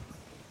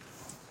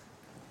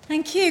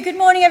Thank you. Good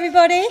morning,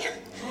 everybody.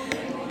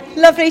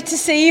 Lovely to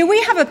see you.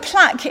 We have a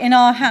plaque in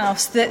our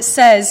house that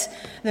says,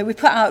 that we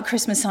put out at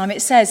Christmas time,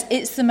 it says,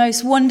 it's the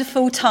most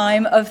wonderful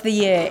time of the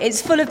year. It's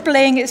full of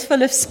bling, it's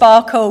full of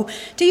sparkle.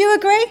 Do you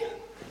agree?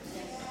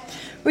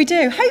 We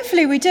do.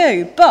 Hopefully we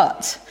do.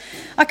 But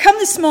I come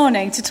this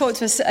morning to talk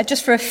to us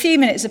just for a few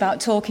minutes about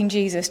talking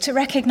Jesus, to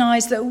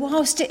recognise that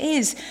whilst it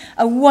is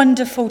a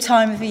wonderful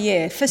time of the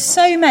year, for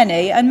so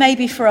many, and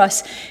maybe for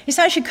us, it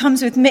actually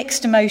comes with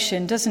mixed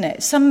emotion, doesn't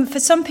it? For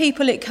some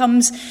people it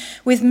comes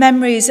with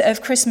memories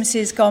of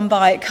Christmases gone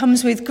by. It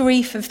comes with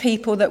grief of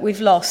people that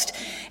we've lost.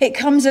 It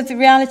comes with the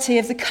reality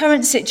of the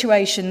current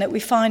situation that we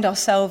find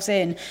ourselves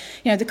in.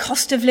 You know, the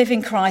cost of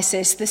living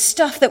crisis, the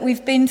stuff that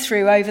we've been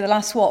through over the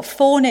last,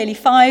 nearly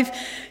 5,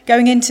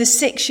 going into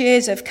 6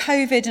 years of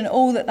COVID and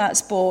all that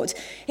that's brought.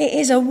 It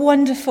is a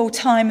wonderful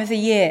time of the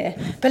year.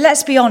 But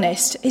let's be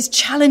honest, it's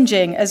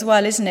challenging as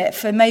well, isn't it,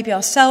 for maybe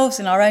ourselves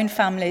and our own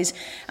families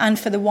and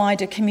for the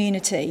wider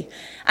community.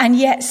 And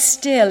yet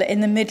still in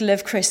the middle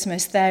of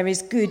Christmas, there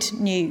is good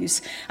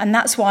news. And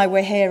that's why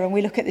we're here and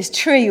we look at this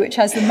tree, which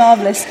has the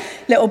marvellous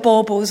little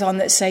baubles on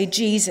that say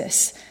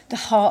Jesus, the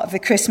heart of the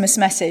Christmas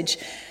message.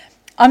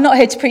 I'm not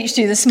here to preach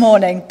to you this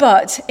morning,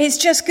 but it's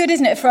just good,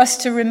 isn't it, for us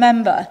to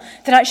remember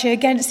that actually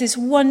against this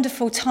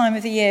wonderful time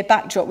of the year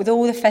backdrop with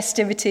all the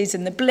festivities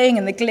and the bling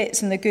and the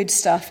glitz and the good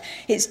stuff,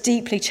 it's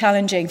deeply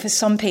challenging for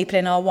some people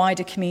in our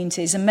wider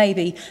communities and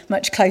maybe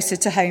much closer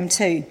to home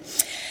too.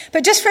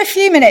 But just for a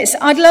few minutes,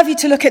 I'd love you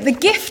to look at the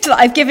gift that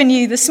I've given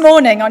you this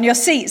morning on your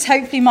seats.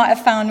 Hopefully you might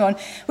have found one,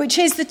 which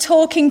is the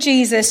Talking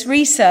Jesus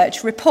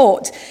research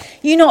report.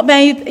 You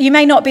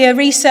may not be a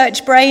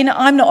research brain.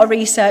 I'm not a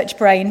research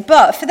brain.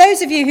 But for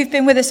those of you who've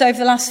been with us over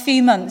the last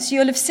few months,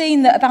 you'll have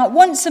seen that about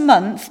once a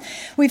month,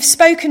 we've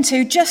spoken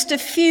to just a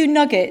few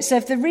nuggets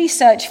of the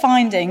research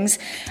findings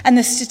and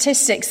the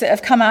statistics that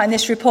have come out in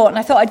this report. And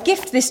I thought I'd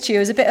gift this to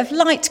you as a bit of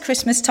light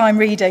Christmas time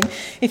reading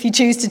if you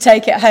choose to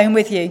take it home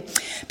with you.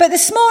 But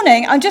this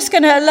morning, I'm just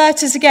going to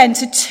alert us again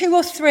to 2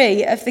 or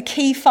 3 of the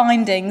key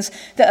findings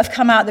that have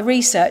come out of the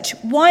research.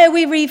 Why are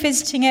we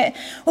revisiting it?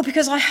 Well,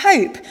 because I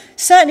hope,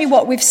 certainly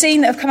what we've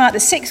seen that have come out, the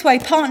 6-way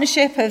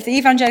partnership of the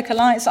Evangelical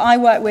Alliance that I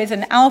work with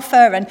and Alpha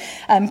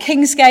and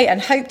Kingsgate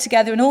and Hope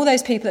Together and all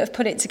those people that have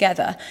put it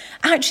together,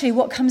 actually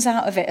what comes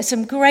out of it are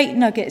some great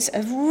nuggets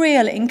of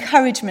real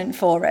encouragement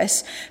for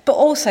us, but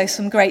also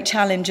some great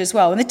challenge as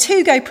well. And the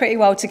two go pretty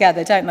well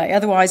together, don't they?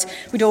 Otherwise,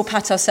 we'd all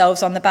pat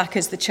ourselves on the back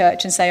as the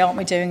church and say, aren't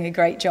we doing a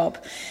great job?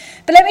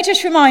 But let me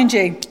just remind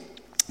you,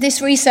 this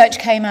research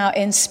came out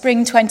in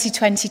spring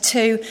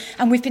 2022,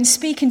 and we've been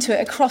speaking to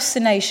it across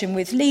the nation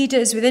with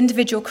leaders, with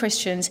individual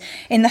Christians,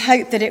 in the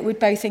hope that it would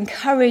both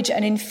encourage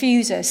and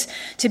infuse us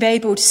to be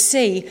able to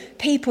see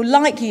people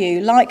like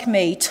you, like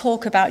me,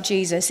 talk about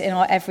Jesus in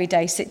our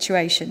everyday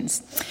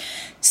situations.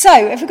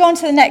 So, if we go on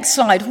to the next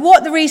slide,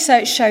 what the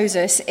research shows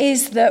us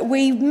is that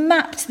we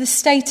mapped the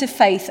state of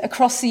faith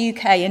across the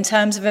UK in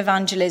terms of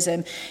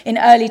evangelism in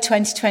early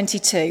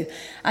 2022.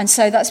 And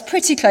so that's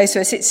pretty close to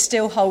us. It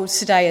still holds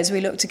today as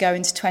we look to go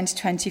into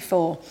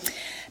 2024.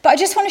 But I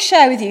just want to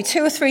share with you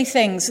 2 or 3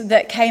 things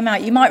that came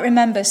out. You might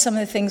remember some of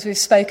the things we've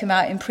spoken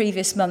about in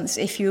previous months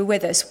if you were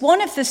with us. One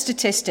of the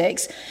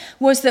statistics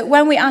was that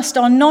when we asked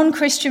our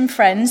non-Christian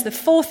friends, the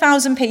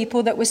 4,000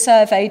 people that were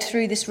surveyed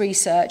through this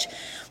research,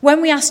 when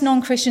we asked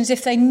non-Christians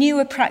if they knew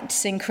a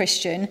practicing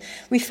Christian,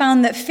 we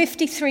found that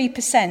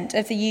 53%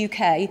 of the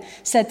UK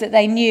said that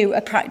they knew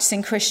a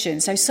practicing Christian.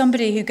 So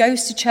somebody who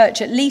goes to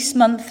church at least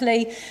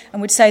monthly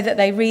and would say that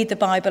they read the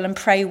Bible and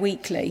pray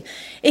weekly.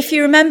 If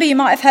you remember, you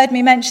might have heard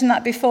me mention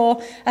that before.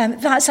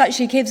 That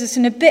actually gives us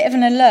a bit of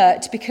an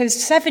alert because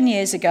 7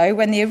 years ago,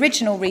 when the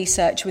original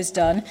research was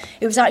done,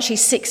 it was actually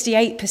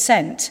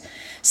 68%.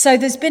 So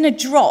there's been a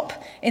drop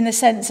in the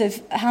sense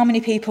of how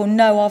many people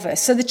know of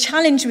us. So the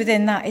challenge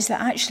within that is that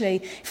actually,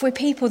 if we're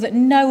people that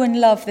know and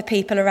love the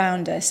people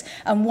around us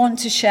and want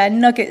to share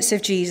nuggets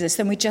of Jesus,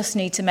 then we just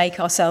need to make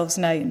ourselves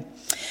known.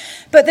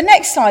 But the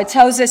next slide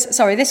tells us,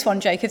 this one,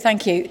 Jacob,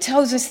 thank you,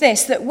 tells us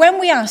this, that when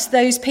we ask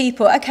those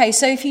people, okay,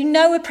 so if you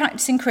know a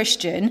practicing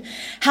Christian,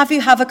 have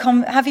you had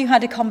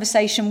a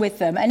conversation with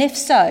them? And if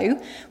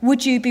so,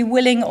 would you be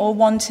willing or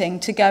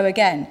wanting to go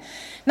again?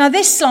 Now,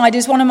 this slide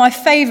is one of my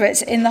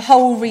favourites in the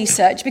whole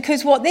research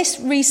because what this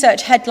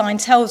research headline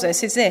tells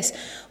us is this: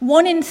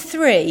 1 in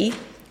 3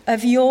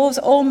 of yours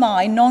or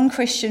my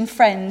non-Christian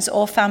friends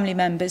or family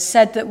members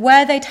said that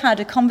where they'd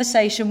had a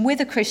conversation with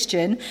a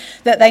Christian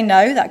that they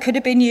know, that could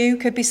have been you,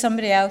 could be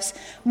somebody else,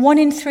 1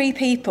 in 3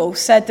 people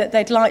said that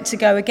they'd like to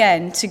go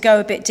again, to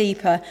go a bit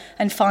deeper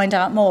and find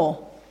out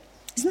more.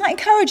 Isn't that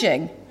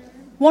encouraging?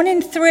 1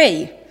 in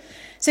 3.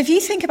 So if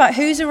you think about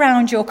who's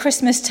around your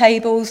Christmas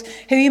tables,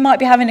 who you might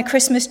be having a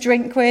Christmas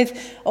drink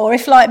with, or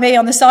if like me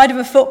on the side of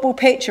a football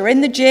pitch or in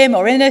the gym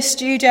or in a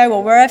studio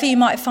or wherever you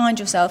might find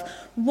yourself,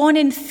 1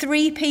 in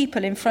 3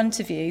 people in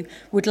front of you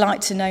would like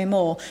to know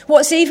more.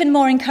 What's even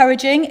more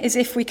encouraging is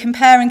if we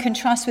compare and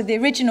contrast with the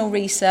original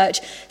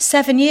research,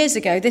 7 years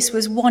ago, this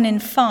was 1 in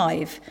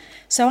 5.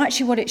 So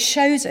actually what it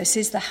shows us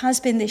is there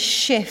has been this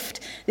shift,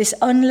 this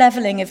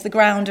unlevelling of the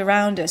ground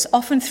around us,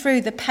 often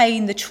through the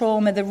pain, the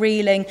trauma, the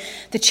reeling,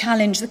 the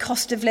challenge, the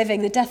cost of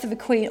living, the death of a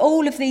queen,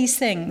 all of these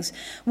things.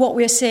 What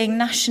we're seeing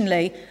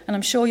nationally, and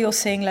I'm sure you're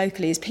seeing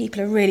locally, is people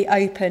are really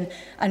open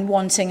and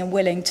wanting and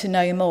willing to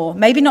know more.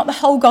 Maybe not the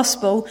whole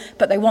gospel,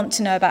 but they want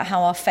to know about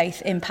how our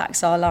faith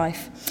impacts our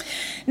life.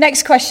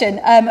 Next question.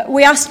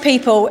 We asked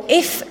people,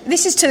 if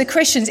this is to the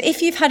Christians,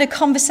 if you've had a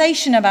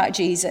conversation about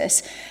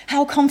Jesus,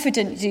 how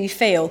confident do you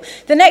feel?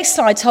 The next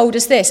slide told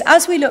us this.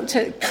 As we looked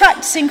at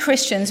practicing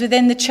Christians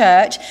within the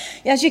church,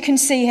 as you can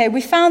see here,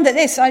 we found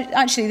that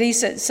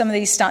some of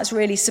these stats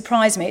really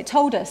surprised me. It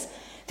told us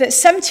that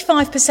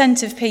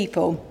 75% of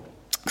people,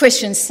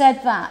 Christians,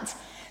 said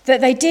that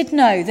they did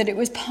know that it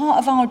was part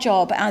of our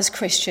job as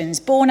Christians,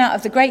 born out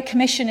of the Great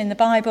Commission in the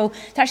Bible,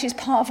 that actually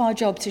it's part of our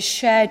job to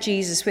share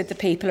Jesus with the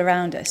people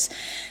around us.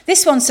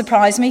 This one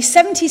surprised me.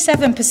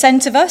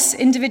 77% of us,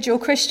 individual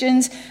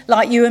Christians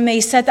like you and me,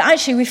 said that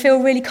actually we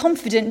feel really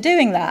confident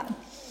doing that.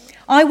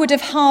 I would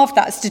have halved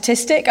that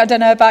statistic. I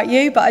don't know about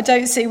you, but I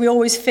don't see we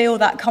always feel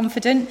that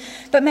confident.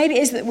 But maybe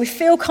it is that we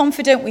feel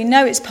confident, we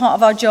know it's part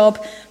of our job,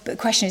 but the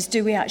question is,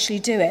 do we actually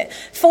do it?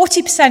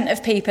 40%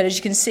 of people, as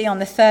you can see on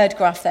the third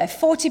graph there,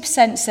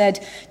 40%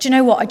 said, do you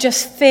know what, I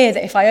just fear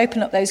that if I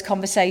open up those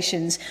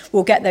conversations,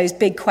 we'll get those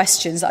big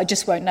questions that I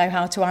just won't know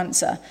how to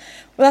answer.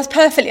 Well, that's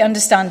perfectly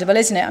understandable,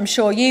 isn't it? I'm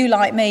sure you,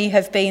 like me,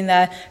 have been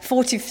there.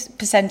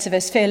 40% of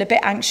us feel a bit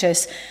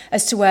anxious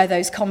as to where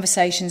those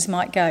conversations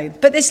might go.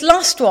 But this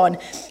last one,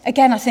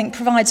 again, I think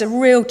provides a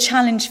real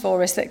challenge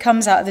for us that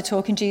comes out of the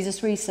Talking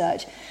Jesus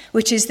research,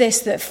 which is this,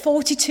 that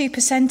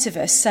 42% of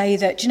us say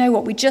that, do you know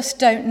what, we just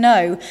don't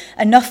know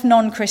enough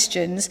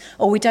non-Christians,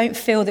 or we don't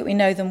feel that we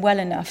know them well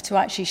enough to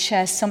actually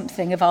share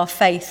something of our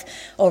faith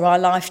or our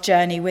life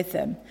journey with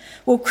them.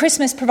 Well,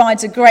 Christmas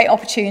provides a great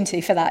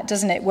opportunity for that,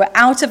 doesn't it? We're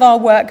out of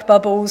our work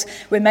bubbles,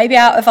 we're maybe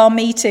out of our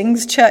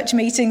meetings, church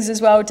meetings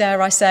as well,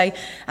 dare I say.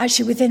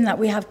 Actually, within that,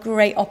 we have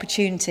great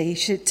opportunity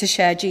to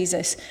share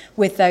Jesus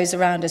with those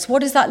around us.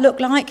 What does that look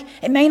like?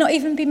 It may not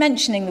even be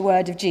mentioning the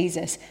word of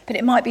Jesus, but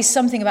it might be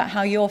something about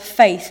how your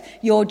faith,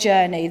 your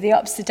journey, the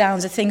ups, the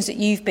downs, the things that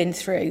you've been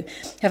through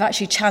have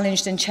actually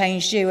challenged and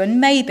changed you,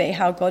 and maybe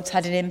how God's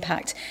had an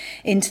impact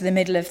into the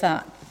middle of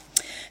that.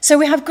 So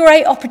we have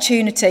great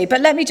opportunity, but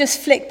let me just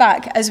flick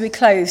back as we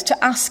close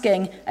to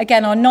asking,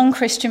 again, our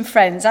non-Christian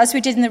friends, as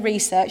we did in the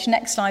research.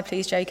 Next slide,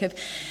 please, Jacob.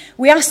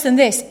 We asked them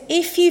this: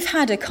 if you've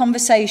had a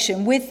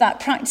conversation with that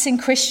practicing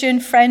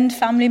Christian friend,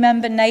 family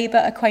member,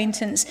 neighbour,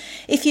 acquaintance,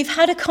 if you've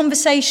had a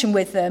conversation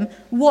with them,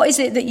 what is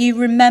it that you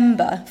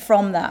remember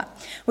from that?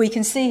 Well, you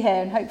can see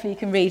here, and hopefully you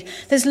can read,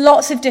 there's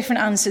lots of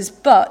different answers,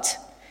 but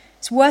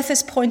it's worth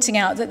us pointing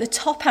out that the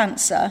top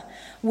answer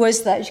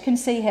was that, as you can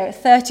see here,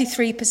 at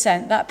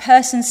 33%, that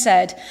person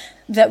said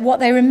that what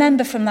they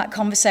remember from that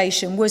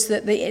conversation was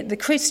that the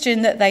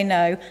Christian that they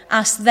know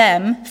asked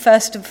them,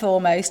 first and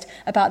foremost,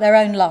 about their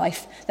own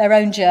life, their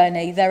own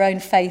journey, their own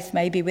faith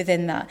maybe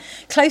within that.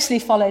 Closely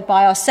followed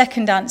by our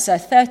second answer,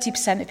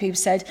 30% of people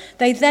said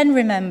they then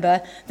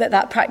remember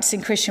that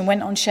practicing Christian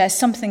went on to share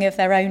something of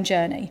their own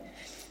journey.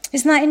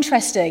 Isn't that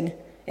interesting?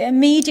 It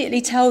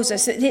immediately tells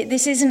us that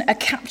this isn't a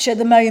capture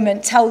the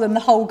moment, tell them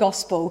the whole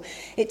gospel.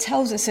 It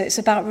tells us that it's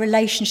about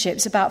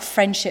relationships, about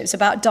friendships,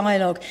 about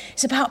dialogue.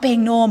 It's about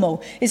being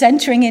normal. It's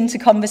entering into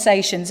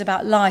conversations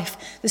about life,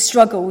 the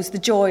struggles, the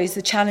joys,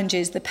 the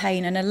challenges, the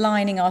pain, and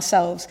aligning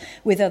ourselves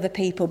with other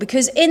people.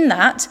 Because in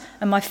that,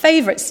 and my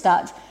favourite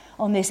stat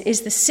on this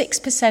is the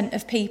 6%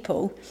 of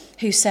people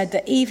who said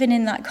that even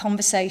in that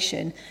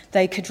conversation,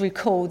 they could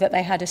recall that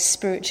they had a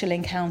spiritual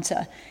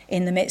encounter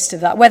in the midst of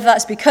that, whether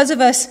that's because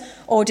of us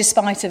or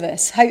despite of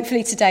us.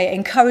 Hopefully today it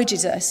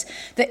encourages us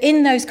that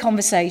in those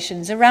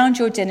conversations, around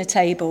your dinner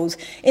tables,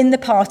 in the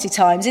party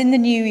times, in the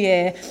new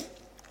year,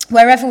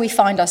 wherever we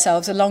find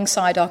ourselves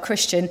alongside our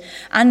Christian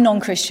and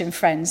non-Christian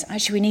friends,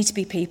 actually we need to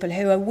be people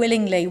who are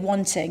willingly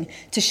wanting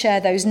to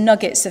share those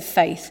nuggets of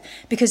faith,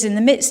 because in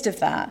the midst of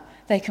that,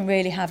 they can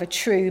really have a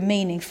true,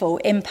 meaningful,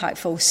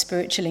 impactful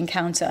spiritual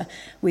encounter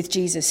with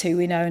Jesus, who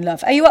we know and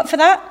love. Are you up for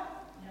that?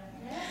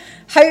 Yeah.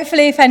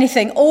 Hopefully, if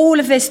anything, all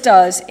of this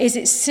does is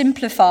it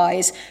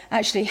simplifies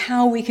actually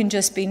how we can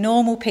just be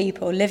normal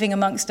people living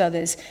amongst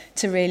others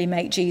to really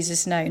make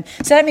Jesus known.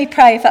 So let me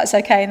pray, if that's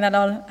okay, and then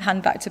I'll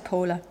hand back to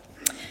Paula.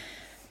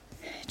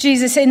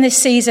 Jesus, in this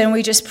season,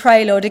 we just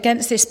pray, Lord,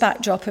 against this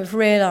backdrop of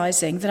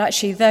realising that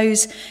actually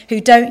those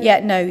who don't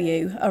yet know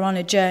you are on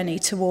a journey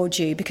towards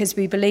you, because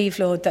we believe,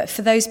 Lord, that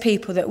for those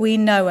people that we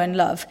know and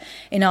love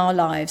in our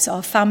lives,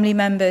 our family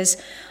members,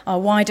 our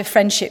wider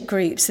friendship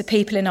groups, the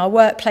people in our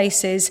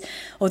workplaces,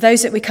 or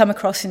those that we come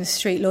across in the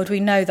street, Lord,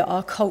 we know that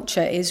our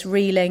culture is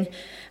reeling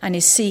and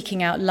is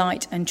seeking out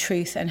light and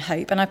truth and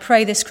hope. And I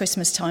pray this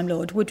Christmas time,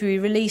 Lord, would we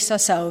release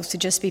ourselves to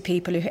just be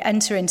people who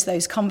enter into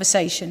those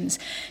conversations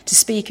to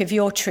speak of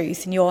your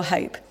truth and your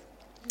hope.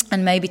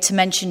 and maybe to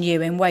mention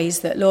you in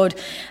ways that, Lord,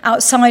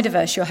 outside of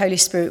us, your Holy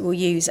Spirit will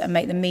use and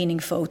make them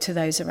meaningful to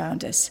those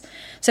around us.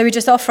 So we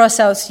just offer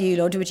ourselves to you,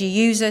 Lord. Would you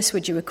use us?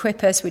 Would you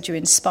equip us? Would you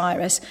inspire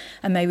us?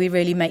 And may we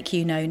really make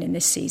you known in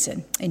this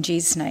season. In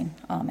Jesus' name,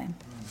 amen.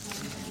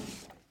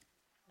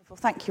 Well,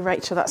 thank you,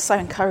 Rachel. That's so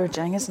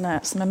encouraging, isn't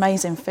it? Some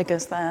amazing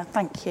figures there.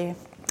 Thank you.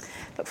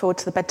 Look forward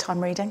to the bedtime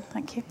reading.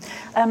 Thank you.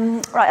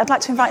 Right, I'd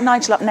like to invite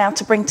Nigel up now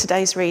to bring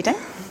today's reading.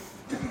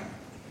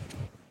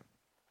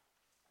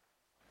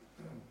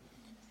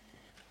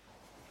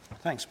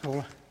 Thanks,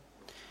 Paula.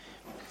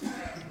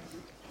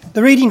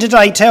 The reading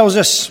today tells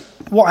us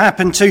what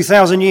happened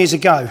 2,000 years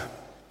ago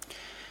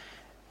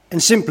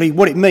and simply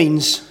what it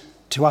means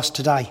to us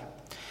today.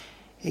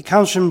 It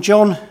comes from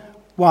John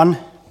 1,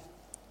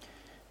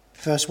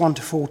 verse 1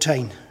 to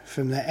 14,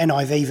 from the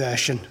NIV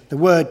version. The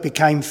Word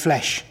became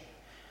flesh.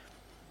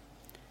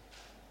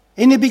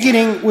 In the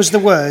beginning was the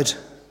Word,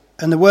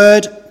 and the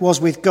Word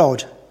was with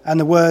God, and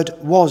the Word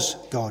was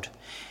God.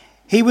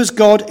 He was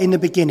God in the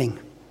beginning.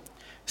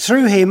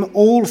 Through him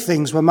all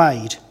things were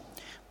made.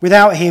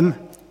 Without him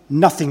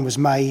nothing was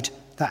made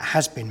that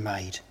has been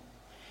made.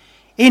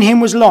 In him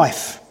was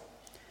life,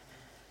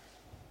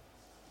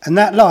 and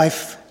that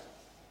life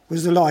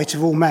was the light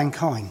of all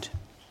mankind.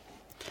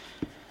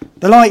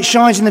 The light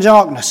shines in the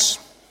darkness,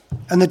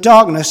 and the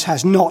darkness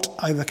has not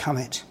overcome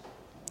it.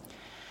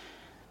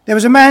 There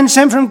was a man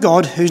sent from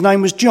God whose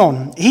name was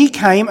John. He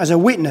came as a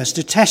witness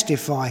to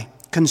testify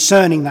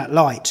concerning that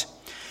light,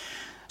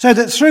 so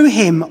that through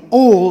him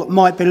all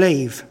might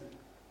believe.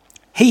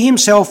 He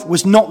himself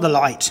was not the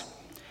light.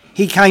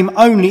 He came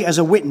only as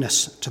a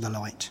witness to the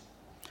light.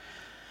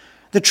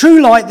 The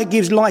true light that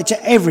gives light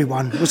to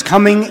everyone was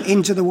coming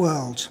into the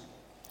world.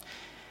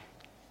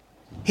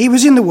 He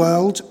was in the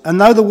world, and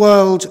though the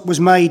world was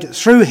made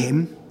through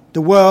him,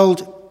 the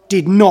world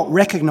did not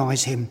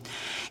recognize him.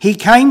 He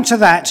came to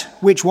that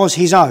which was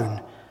his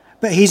own,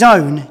 but his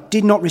own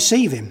did not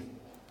receive him.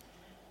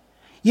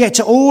 Yet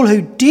to all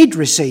who did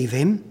receive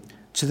him,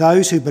 to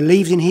those who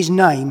believed in his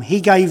name,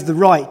 he gave the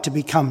right to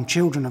become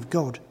children of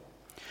God.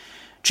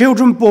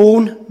 Children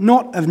born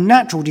not of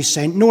natural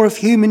descent, nor of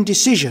human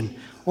decision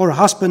or a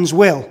husband's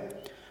will,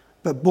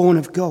 but born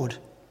of God.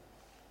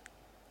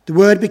 The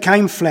Word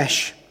became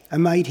flesh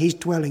and made his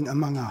dwelling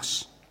among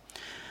us.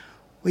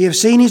 We have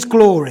seen his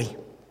glory,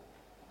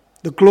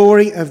 the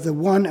glory of the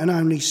one and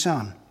only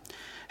Son,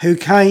 who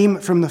came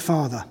from the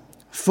Father,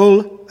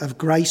 full of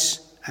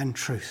grace and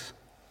truth.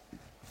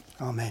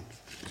 Amen.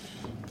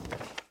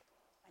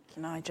 Thank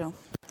you, Nigel.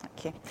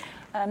 Thank you.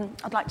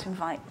 I'd like to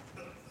invite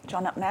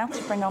John up now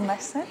to bring our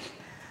message.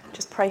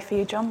 Just pray for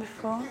you, John,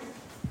 before.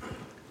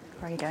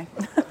 Where are you going?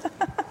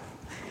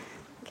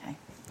 Okay.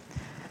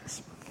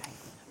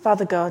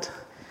 Father God,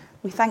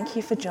 we thank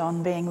you for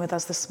John being with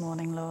us this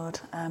morning, Lord,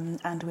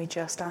 and we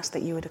just ask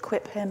that you would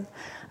equip him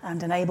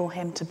and enable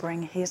him to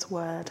bring his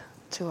word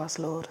to us,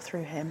 Lord,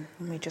 through him.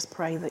 And we just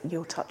pray that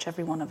you'll touch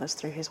every one of us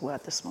through his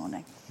word this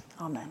morning.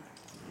 Amen.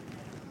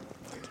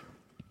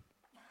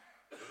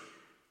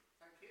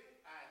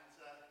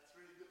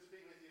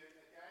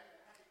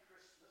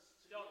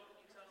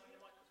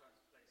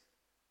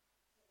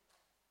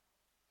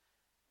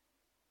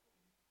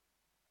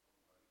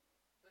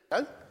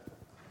 Oh,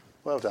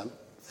 well done.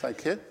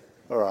 Thank you.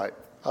 All right.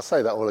 I'll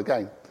say that all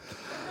again.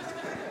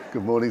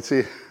 Good morning to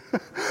you.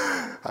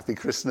 Happy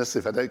Christmas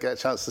if I don't get a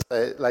chance to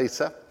say it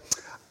later.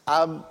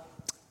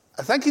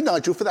 Thank you,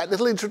 Nigel, for that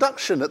little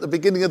introduction at the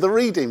beginning of the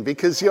reading,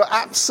 because you're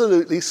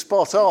absolutely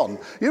spot on.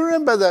 You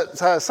remember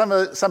that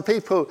some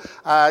people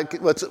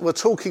were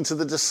talking to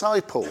the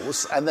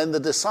disciples, and then the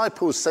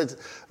disciples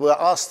were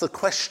asked the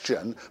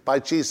question by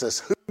Jesus,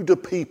 "Who do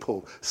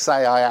people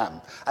say I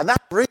am?" And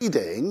that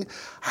reading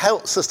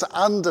helps us to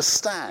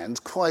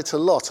understand quite a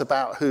lot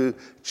about who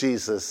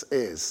Jesus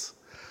is.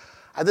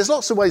 And there's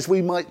lots of ways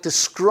we might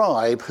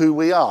describe who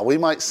we are. We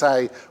might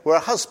say we're a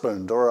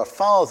husband or a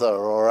father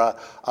or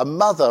a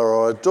mother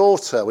or a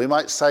daughter. We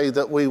might say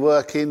that we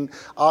work in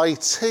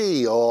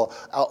IT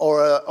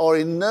or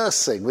in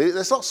nursing.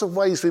 There's lots of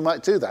ways we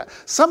might do that.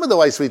 Some of the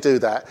ways we do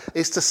that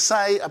is to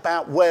say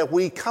about where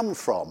we come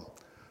from,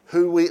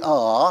 who we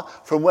are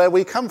from where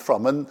we come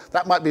from, and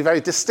that might be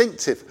very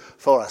distinctive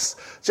for us.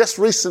 Just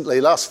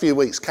recently, last few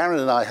weeks, Karen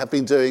and I have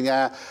been doing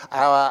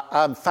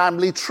our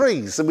family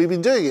trees, and we've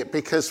been doing it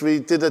because we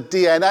did a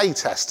DNA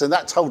test, and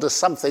that told us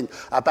something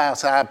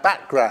about our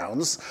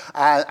backgrounds,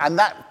 and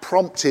that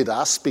prompted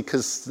us,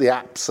 because the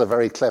apps are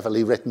very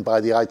cleverly written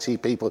by the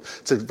IT people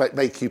to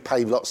make you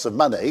pay lots of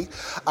money,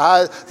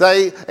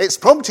 it's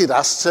prompted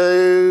us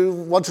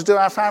to want to do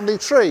our family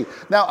tree.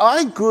 Now,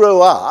 I grew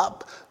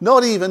up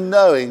not even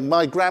knowing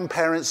my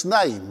grandparents'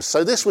 names.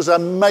 So this was a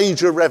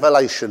major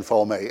revelation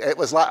for me. It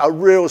was like a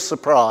real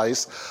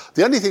surprise.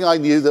 The only thing I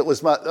knew that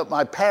was that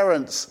my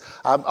parents,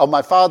 on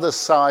my father's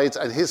side,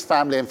 and his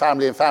family and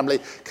family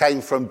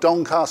came from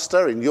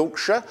Doncaster in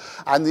Yorkshire,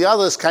 and the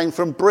others came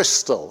from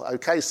Bristol.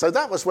 Okay, so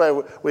that was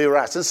where we were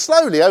at. And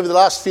slowly, over the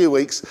last few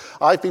weeks,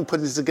 I've been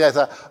putting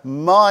together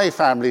my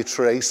family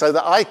tree so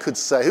that I could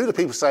say, who do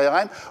people say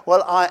I am?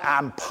 Well, I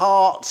am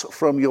part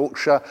from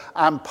Yorkshire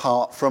and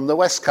part from the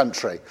West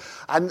Country.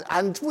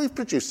 And we've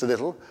produced a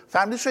little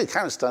family tree.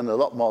 Karen's done a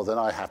lot more than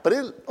I have, but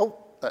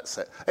that's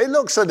it. It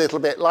looks a little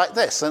bit like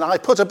this. And I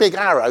put a big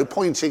arrow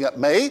pointing at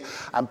me.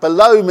 And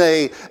below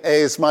me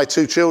is my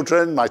 2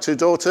 children, my 2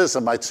 daughters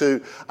and my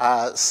 2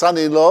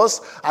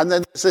 son-in-laws. And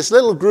then there's this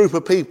little group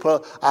of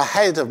people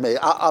ahead of me,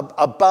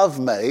 above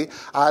me,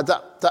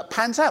 that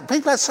pans out.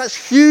 People had such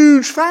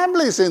huge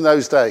families in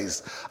those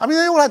days. I mean,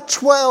 they all had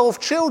 12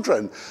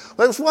 children.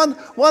 There was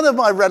one of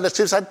my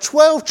relatives had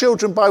 12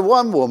 children by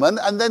one woman,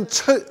 and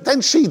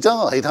then she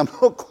died. I'm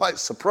not quite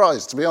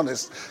surprised, to be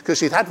honest, because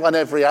she'd had one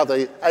every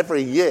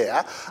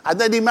year. And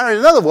then he married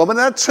another woman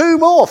and had 2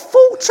 more,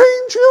 14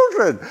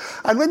 children.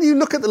 And when you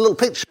look at the little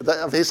picture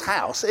of his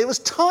house, it was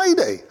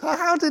tiny.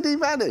 How did he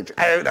manage?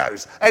 Who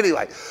knows?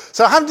 Anyway,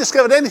 so I haven't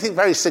discovered anything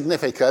very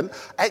significant,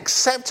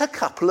 except a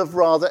couple of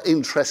rather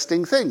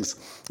interesting things.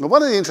 And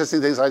one of the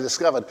interesting things I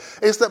discovered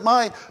is that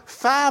my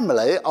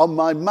family on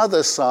my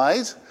mother's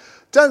side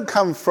don't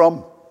come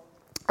from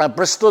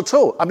Bristol at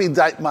all. I mean,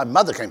 my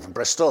mother came from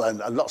Bristol and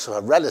lots of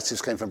her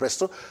relatives came from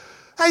Bristol.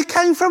 They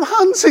came from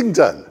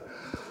Huntingdon.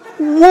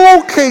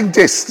 Walking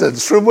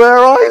distance from where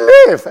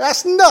I live.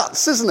 That's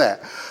nuts, isn't it?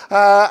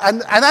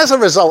 And as a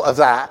result of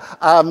that,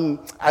 and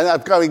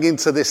of going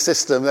into this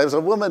system, there was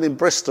a woman in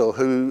Bristol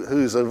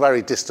who's a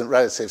very distant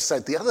relative,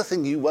 said, the other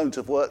thing you won't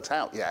have worked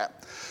out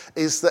yet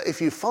is that if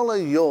you follow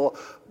your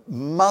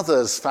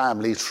mother's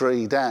family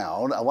tree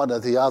down, and one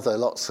of the other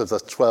lots of the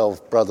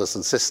 12 brothers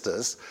and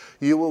sisters,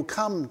 you will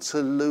come to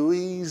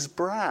Louise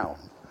Brown,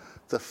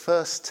 the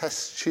first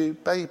test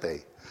tube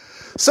baby.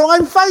 So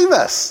I'm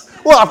famous.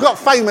 Well, I've got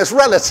famous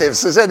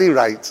relatives at any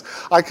rate.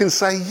 I can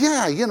say,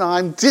 yeah,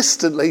 I'm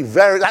distantly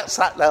that's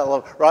that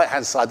little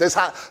right-hand side. There's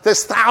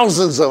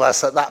thousands of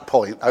us at that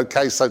point,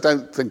 okay, so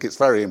don't think it's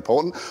very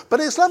important. But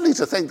it's lovely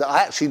to think that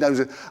I actually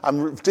know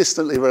I'm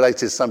distantly related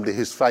to somebody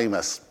who's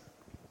famous.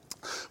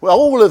 Well,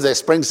 all of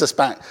this brings us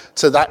back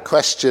to that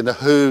question,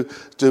 who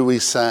do we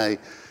say,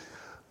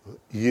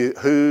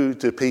 who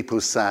do people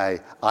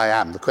say I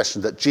am? The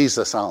question that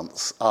Jesus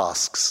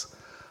asks.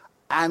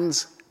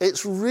 And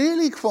it's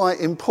really quite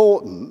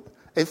important.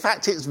 In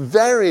fact, it's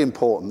very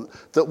important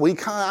that we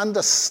can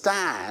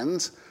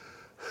understand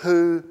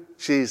who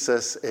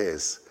Jesus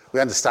is. We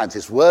understand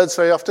his words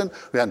very often.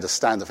 We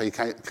understand that he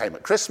came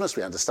at Christmas.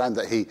 We understand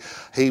that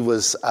he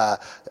was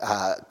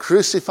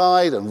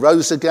crucified and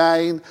rose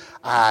again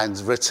and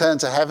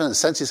returned to heaven and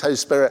sent his Holy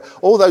Spirit,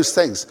 all those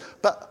things.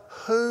 But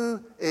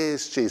who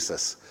is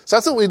Jesus? So I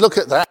thought we'd look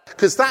at that,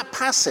 because that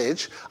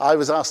passage I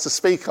was asked to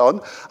speak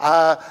on,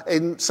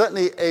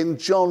 certainly in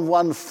John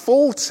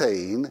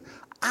 1:14,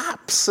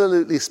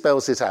 absolutely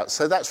spells it out.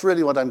 So that's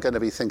really what I'm going to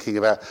be thinking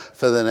about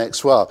for the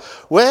next while.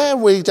 Where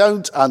we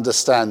don't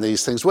understand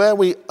these things, where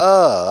we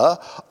err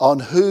on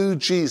who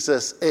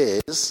Jesus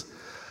is,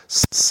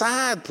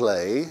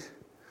 sadly,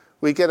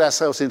 we get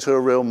ourselves into a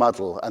real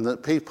muddle, and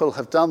that people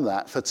have done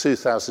that for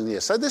 2,000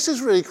 years. So this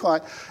is really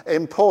quite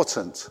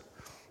important.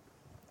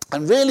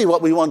 And really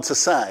what we want to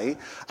say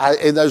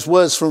in those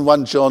words from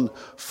 1 John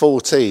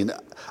 14,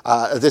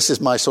 this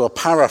is my sort of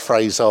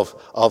paraphrase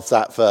of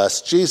that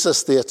verse.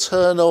 Jesus, the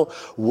eternal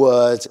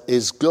word,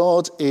 is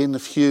God in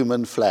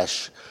human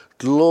flesh,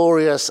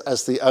 glorious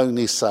as the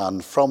only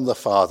Son from the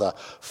Father,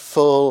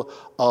 full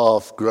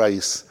of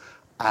grace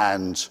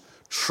and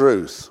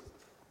truth.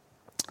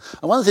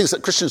 And one of the things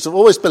that Christians have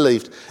always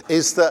believed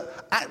is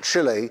that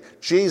actually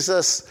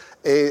Jesus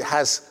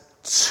has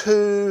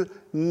 2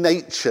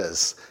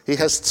 natures. He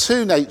has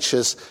 2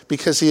 natures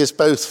because he is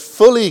both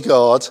fully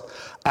God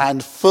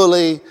and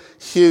fully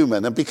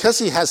human. And because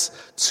he has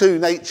 2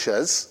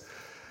 natures,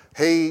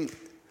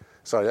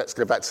 let's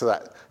go back to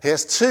that. He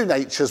has 2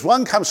 natures.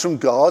 One comes from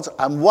God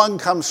and one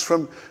comes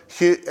from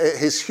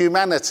his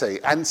humanity.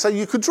 And so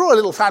you could draw a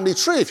little family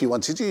tree if you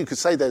wanted to. You could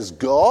say there's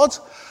God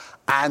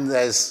and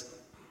there's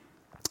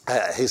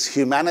his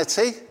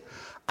humanity,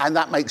 and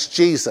that makes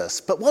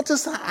Jesus. But what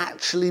does that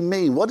actually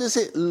mean? What does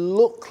it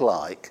look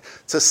like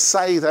to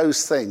say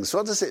those things?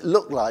 What does it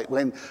look like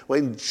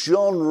when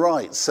John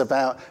writes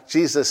about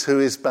Jesus, who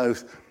is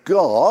both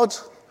God,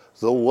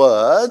 the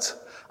Word,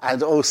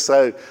 and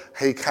also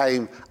he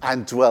came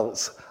and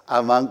dwelt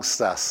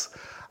amongst us?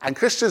 And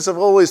Christians have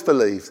always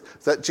believed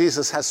that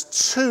Jesus has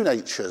 2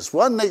 natures.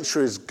 One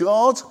nature is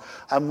God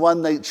and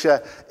one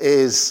nature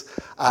is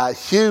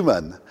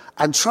human.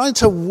 And trying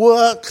to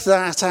work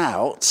that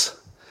out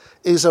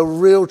is a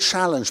real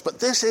challenge. But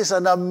this is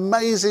an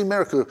amazing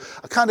miracle.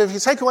 If you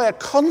take away a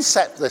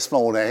concept this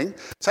morning,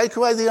 take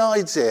away the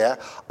idea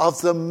of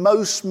the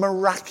most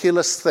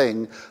miraculous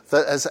thing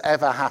that has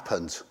ever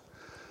happened.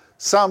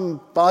 Some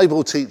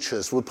Bible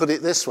teachers would put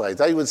it this way.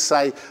 They would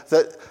say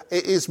that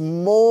it is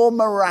more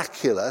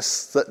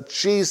miraculous that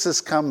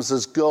Jesus comes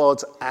as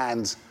God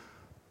and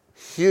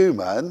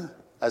human,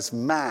 as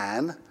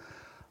man,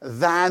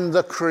 than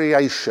the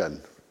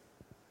creation.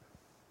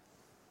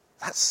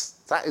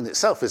 That in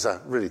itself is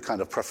a really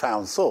kind of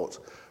profound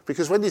thought.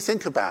 Because when you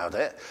think about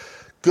it,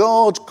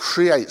 God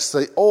creates,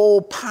 the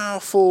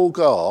all-powerful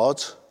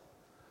God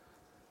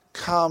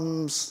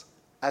comes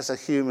as a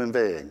human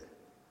being.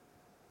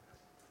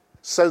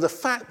 So the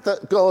fact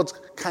that God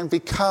can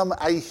become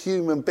a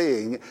human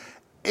being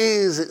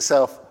is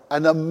itself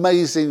an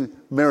amazing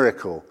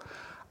miracle.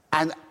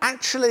 And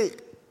actually,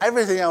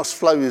 everything else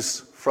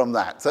flows from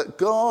that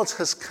God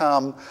has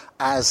come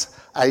as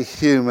a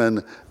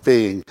human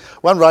being.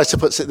 One writer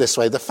puts it this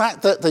way: the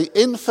fact that the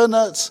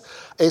infinite,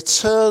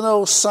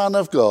 eternal Son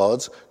of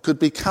God could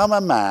become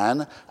a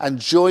man and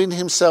join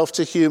himself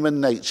to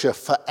human nature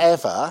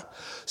forever,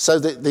 so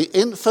that the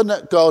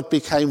infinite God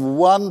became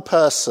one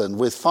person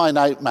with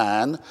finite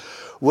man,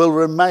 will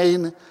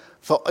remain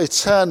for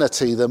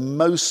eternity the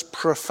most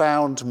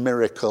profound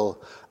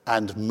miracle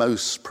and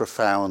most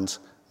profound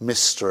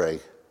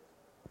mystery.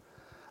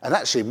 And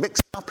actually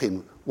mixed up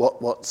in what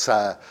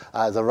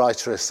the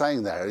writer is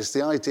saying there is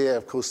the idea,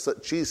 of course,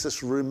 that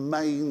Jesus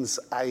remains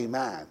a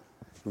man,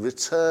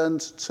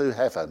 returned to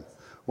heaven,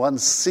 one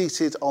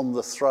seated on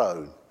the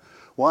throne.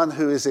 One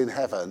who is in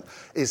heaven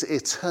is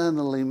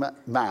eternally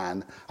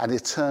man and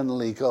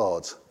eternally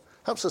God.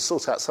 Helps us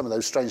sort out some of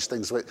those strange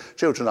things which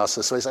children ask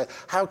us. So we say,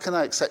 how can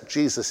I accept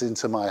Jesus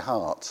into my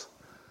heart?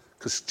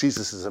 Because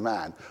Jesus is a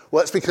man.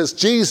 Well, it's because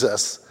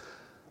Jesus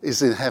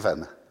is in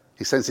heaven.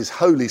 He sends his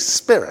Holy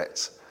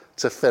Spirit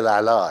to fill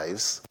our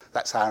lives.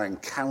 That's our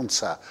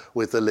encounter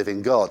with the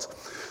living God.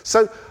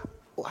 So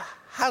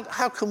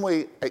how can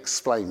we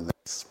explain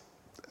this?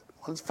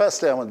 Well,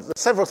 firstly, there's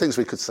several things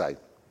we could say.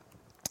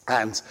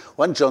 And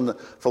 1 John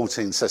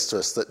 14 says to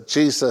us that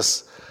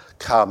Jesus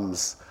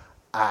comes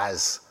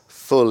as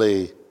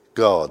fully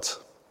God.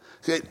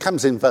 It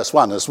comes in verse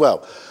 1 as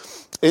well.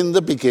 In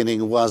the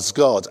beginning was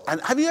God. And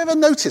have you ever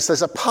noticed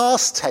there's a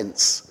past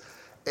tense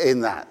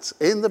in that?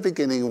 In the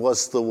beginning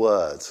was the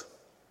Word.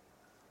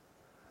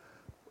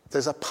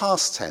 There's a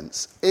past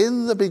tense.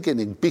 In the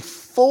beginning,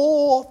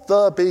 before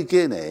the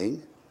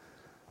beginning,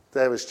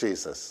 there was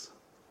Jesus.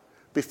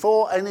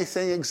 Before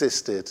anything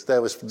existed,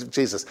 there was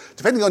Jesus.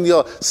 Depending on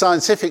your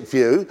scientific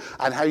view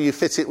and how you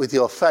fit it with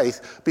your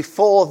faith,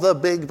 before the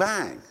Big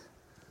Bang,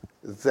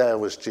 there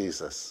was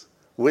Jesus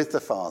with the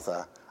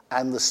Father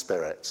and the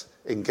Spirit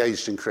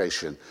engaged in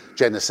creation.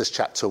 Genesis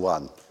chapter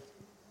 1.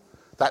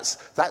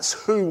 That's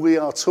who we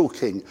are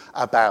talking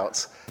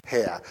about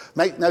here.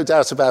 Make no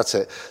doubt about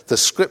it. The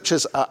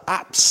scriptures are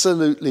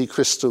absolutely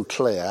crystal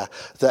clear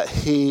that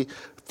he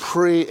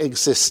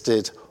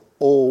pre-existed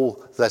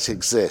all that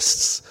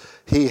exists.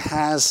 He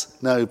has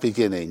no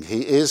beginning.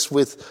 He is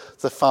with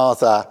the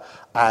Father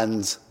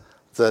and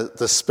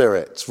the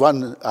Spirit.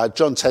 John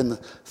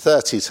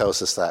 10:30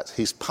 tells us that.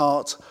 He's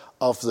part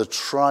of the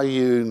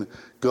triune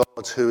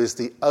God who is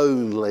the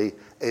only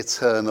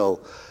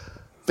eternal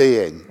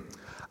being.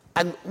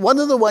 And one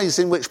of the ways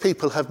in which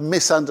people have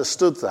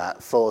misunderstood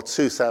that for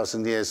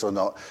 2,000 years or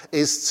not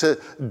is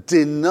to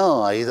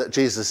deny that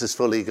Jesus is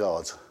fully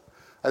God.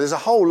 And there's a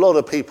whole lot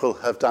of people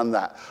have done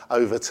that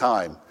over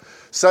time.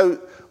 So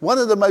one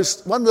of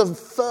the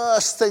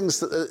first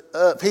things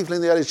that people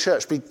in the early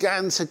church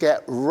began to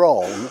get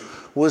wrong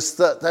was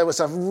that there was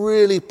a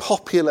really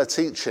popular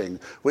teaching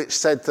which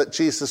said that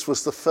Jesus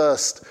was the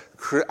first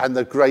and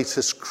the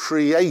greatest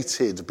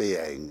created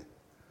being.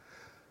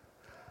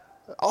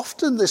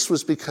 Often this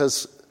was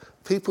because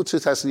people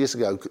 2,000 years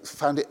ago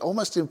found it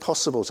almost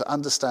impossible to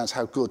understand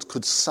how God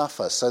could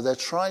suffer. So they're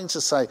trying to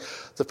say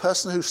the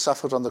person who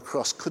suffered on the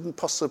cross couldn't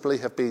possibly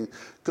have been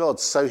God,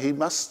 so he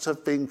must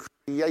have been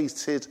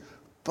created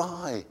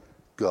by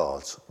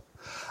God.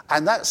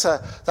 And that's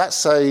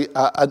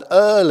an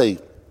early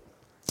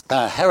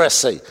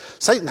heresy.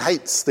 Satan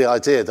hates the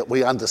idea that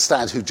we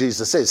understand who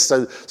Jesus is.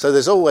 So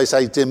there's always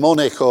a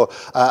demonic or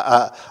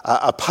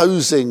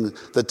opposing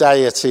the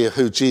deity of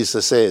who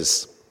Jesus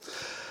is.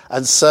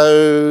 And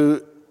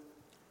so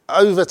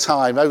over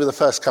time, over the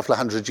first couple of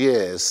hundred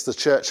years, the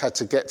church had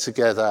to get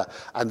together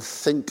and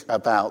think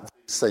about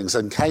these things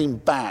and came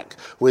back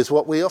with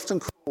what we often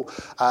call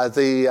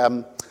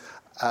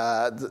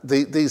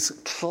these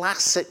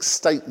classic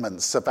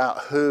statements about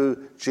who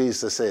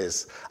Jesus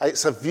is.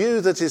 It's a view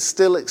that is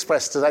still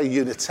expressed today.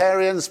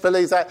 Unitarians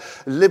believe that.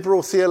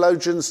 Liberal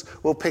theologians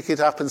will pick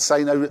it up and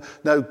say,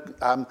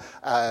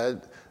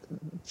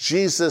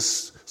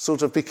 Jesus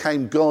sort of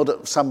became God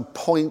at some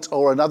point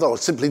or another, or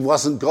simply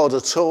wasn't God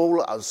at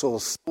all. I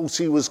sort of thought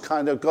he was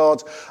kind of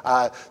God.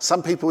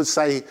 Some people would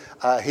say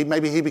he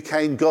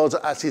became God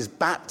at his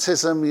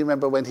baptism. You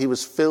remember when he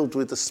was filled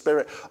with the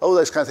Spirit? All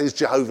those kind of things.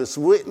 Jehovah's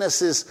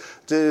Witnesses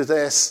do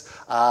this.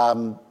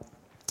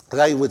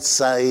 They would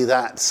say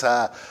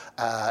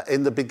that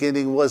in the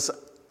beginning was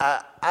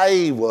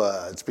a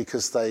word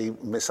because they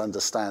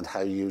misunderstand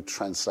how you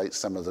translate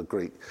some of the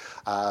Greek.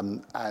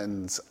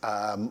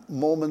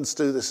 Mormons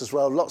do this as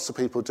well. Lots of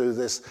people do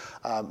this.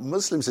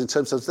 Muslims, in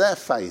terms of their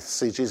faith,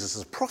 see Jesus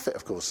as a prophet,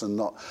 of course, and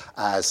not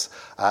as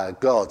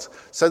God.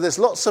 So there's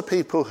lots of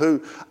people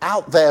who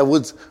out there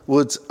would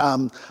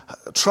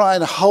try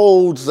and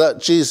hold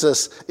that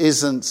Jesus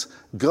isn't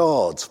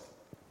God.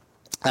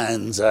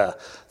 And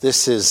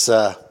this is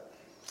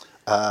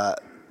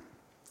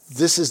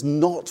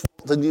not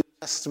what the New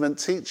Testament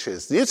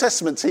teaches. The New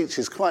Testament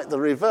teaches quite the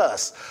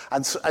reverse.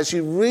 And so as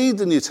you read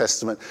the New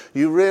Testament,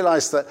 you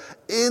realize that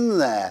in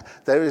there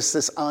is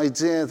this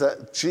idea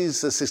that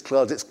Jesus is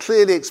God. It's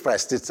clearly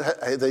expressed.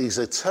 That he's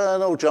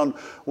eternal. John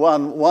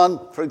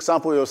 1:1, for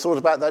example, we thought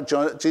about that.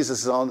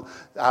 Jesus is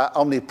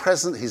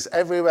omnipresent. He's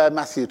everywhere.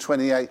 Matthew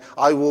 28,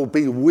 I will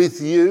be with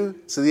you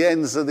to the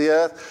ends of the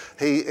earth.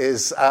 He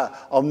is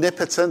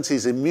omnipotent.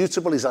 He's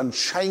immutable. He's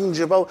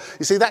unchangeable.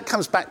 You see, that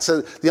comes back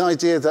to the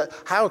idea that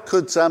how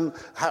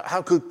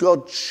could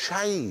God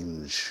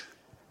change?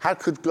 How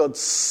could God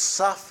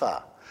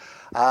suffer?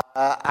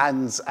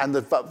 And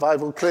the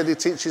Bible clearly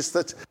teaches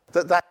that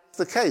that's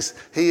the case.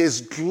 He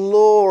is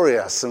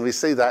glorious, and we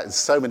see that in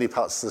so many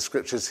parts of the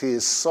scriptures. He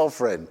is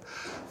sovereign.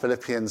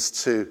 Philippians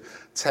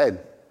 2:10.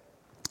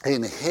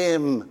 In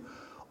him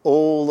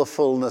all the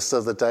fullness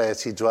of the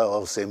deity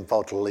dwells in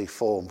bodily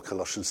form.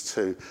 Colossians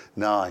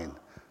 2:9.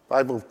 The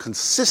Bible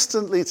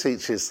consistently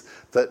teaches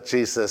that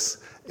Jesus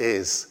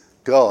is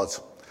God.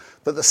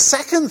 But the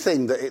second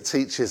thing that it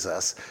teaches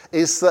us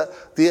is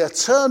that the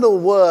eternal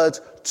Word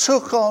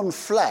took on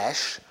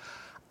flesh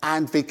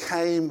and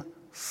became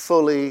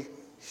fully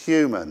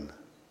human.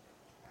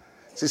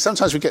 See,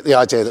 sometimes we get the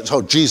idea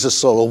that, Jesus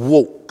sort of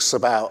walks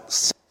about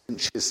 6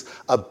 inches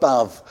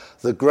above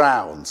the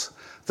ground,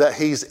 that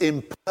he's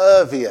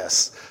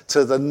impervious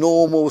to the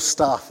normal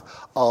stuff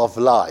of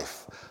life.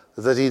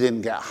 That he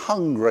didn't get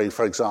hungry,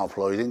 for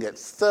example, or he didn't get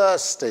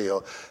thirsty,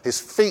 or his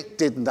feet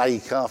didn't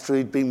ache after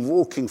he'd been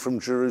walking from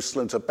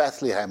Jerusalem to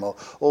Bethlehem, or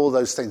all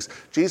those things.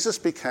 Jesus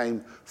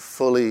became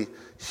fully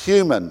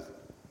human.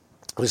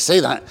 We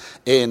see that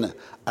in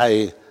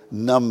a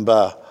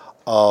number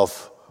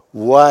of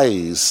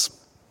ways.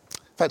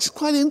 In fact, it's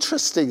quite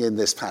interesting in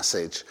this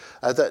passage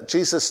that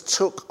Jesus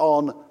took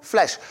on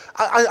flesh.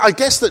 I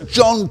guess that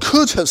John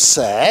could have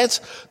said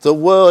the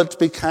Word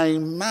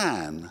became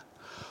man,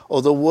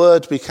 or the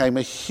Word became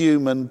a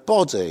human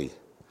body.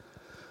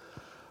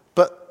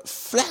 But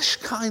flesh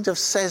kind of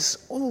says,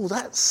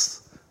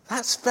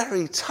 that's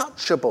very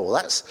touchable.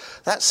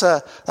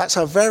 That's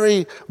a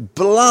very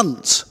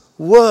blunt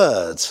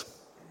word.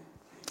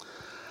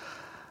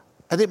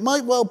 And it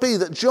might well be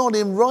that John,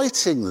 in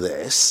writing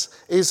this,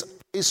 is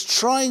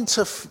trying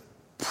to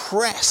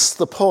press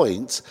the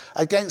point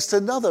against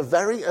another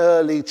very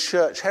early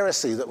church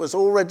heresy that was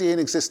already in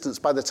existence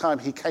by the time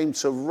he came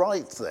to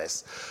write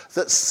this,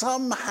 that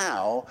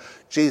somehow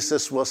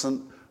Jesus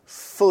wasn't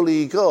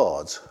fully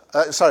God.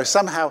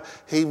 Somehow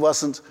he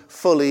wasn't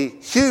fully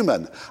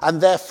human,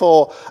 and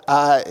therefore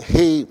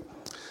he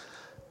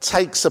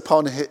takes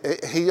upon,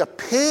 he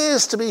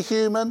appears to be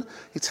human,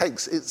 it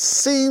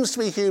seems to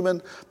be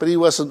human, but he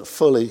wasn't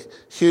fully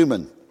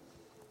human.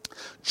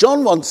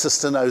 John wants us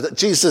to know that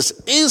Jesus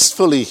is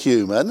fully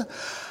human,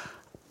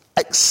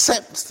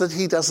 except that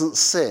he doesn't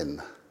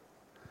sin.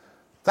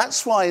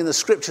 That's why in the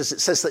scriptures it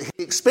says that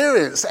he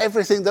experienced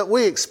everything that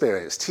we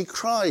experienced. He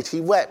cried,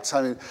 he wept.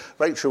 I mean,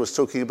 Rachael was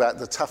talking about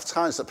the tough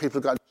times that people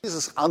have got.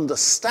 Jesus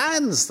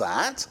understands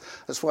that.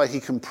 That's why he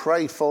can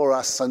pray for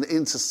us and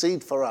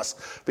intercede for us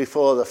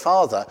before the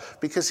Father,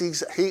 because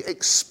he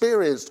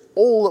experienced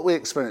all that we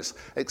experienced,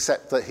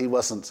 except that he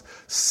wasn't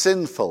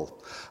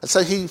sinful. And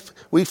so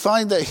we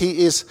find that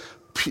he is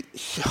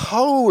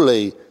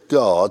wholly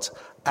God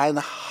and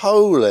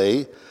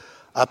wholly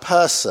a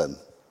person.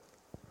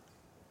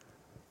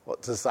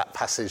 What does that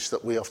passage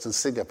that we often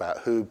sing about,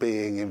 who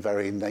being in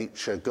very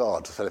nature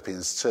God,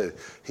 Philippians 2,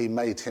 he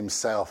made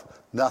himself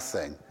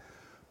nothing,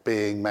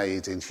 being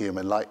made in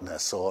human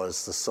likeness, or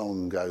as the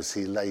song goes,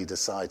 he laid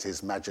aside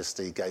his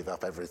majesty, gave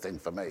up everything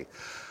for me.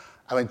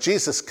 And when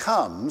Jesus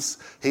comes,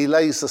 he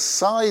lays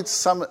aside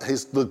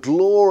the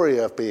glory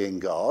of being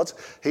God.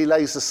 He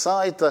lays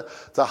aside the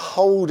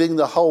holding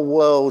the whole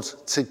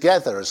world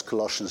together, as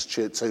Colossians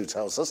 2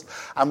 tells us.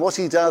 And what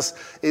he does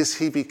is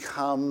he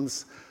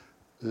becomes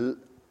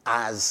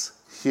as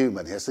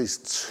human. He has these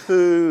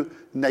two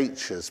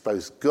natures,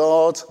 both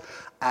God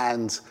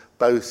and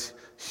both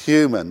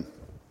human.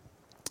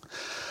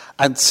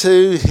 And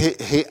two,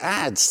 he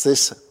adds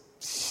this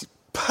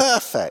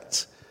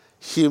perfect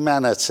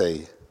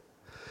humanity.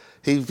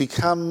 He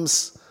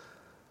becomes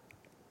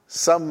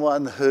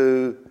someone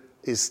who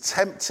is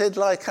tempted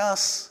like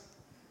us,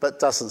 but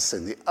doesn't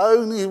sin. The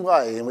only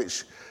way in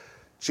which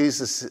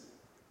Jesus,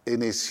 in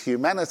his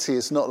humanity,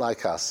 is not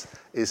like us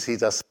is he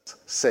doesn't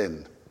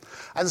sin.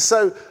 And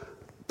so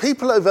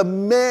people over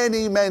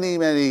many, many,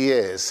 many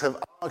years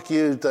have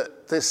argued that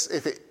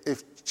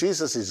if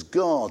Jesus is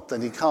God,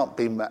 then he can't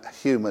be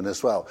human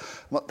as well.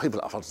 What people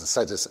have often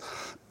said is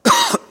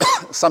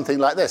something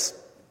like this.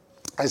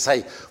 I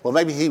say, well,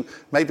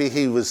 maybe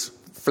he was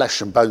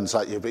flesh and bones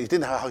like you, but he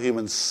didn't have a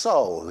human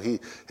soul.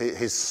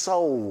 His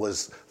soul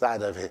was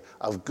that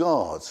of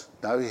God.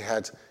 No, he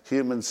had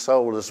human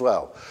soul as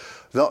well.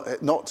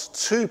 Not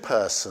two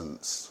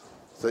persons.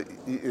 That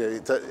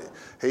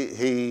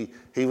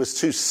he was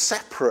two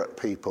separate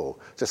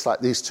people, just like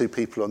these two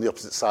people on the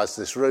opposite sides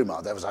of this room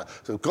are. There was a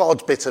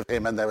God bit of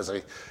him and there was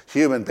a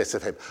human bit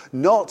of him.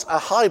 Not a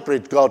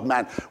hybrid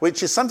God-man,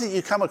 which is something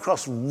you come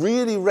across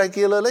really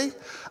regularly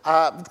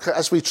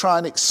as we try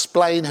and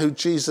explain who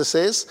Jesus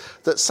is,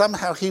 that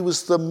somehow he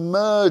was the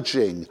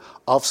merging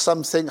of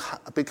something,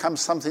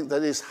 becomes something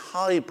that is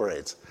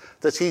hybrid,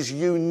 that he's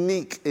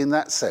unique in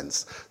that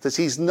sense, that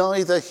he's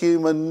neither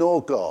human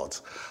nor God.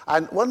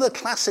 And one of the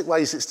classic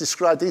ways it's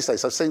described these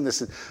days, I've seen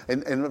this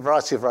in a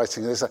variety of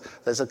writing, there's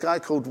a guy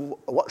called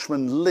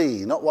Watchman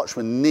Lee, not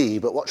Watchman Nee,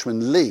 but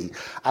Watchman Lee,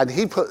 and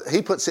he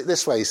puts it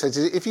this way. He says,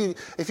 if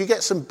you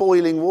get some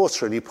boiling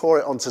water and you pour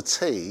it onto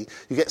tea,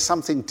 you get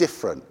something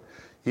different.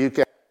 You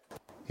get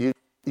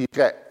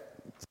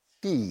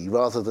tea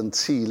rather than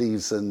tea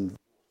leaves and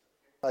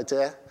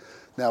idea.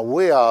 Now,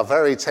 we are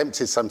very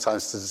tempted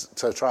sometimes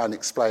to try and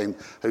explain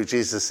who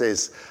Jesus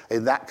is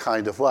in that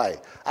kind of way.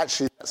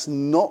 Actually, that's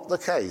not the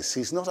case.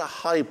 He's not a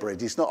hybrid.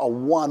 He's not a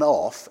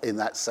one-off in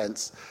that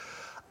sense.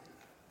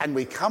 And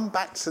we come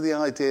back to the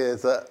idea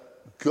that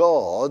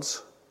God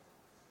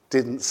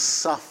didn't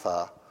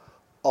suffer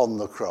on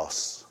the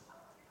cross.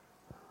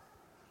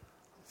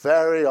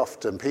 Very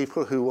often,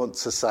 people who want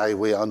to say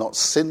we are not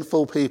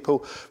sinful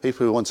people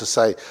who want to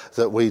say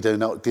that we do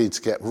not need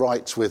to get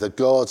right with a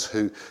God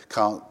who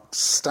can't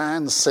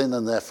stand sin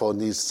and therefore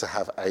needs to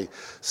have a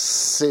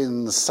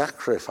sin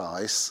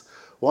sacrifice,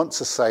 want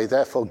to say,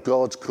 therefore,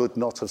 God could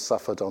not have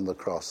suffered on the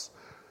cross.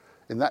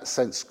 In that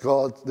sense,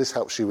 this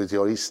helps you with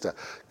your Easter.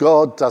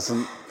 God,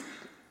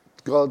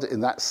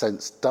 in that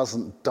sense,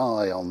 doesn't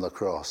die on the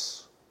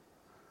cross.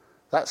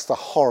 That's the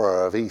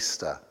horror of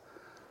Easter,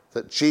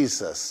 that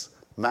Jesus,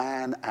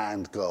 man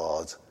and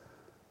God,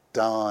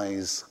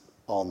 dies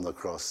on the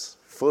cross,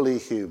 fully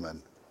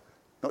human.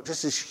 Not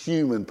just his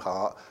human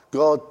part,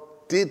 God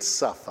did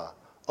suffer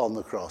on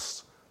the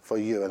cross for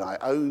you and I.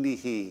 Only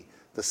he,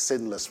 the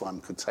sinless one,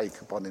 could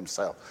take upon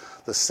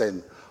himself the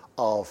sin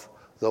of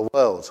the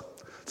world.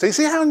 So you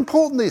see how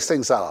important these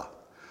things are.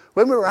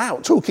 When we're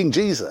out talking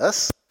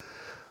Jesus,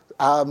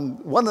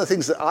 one of the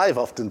things that I've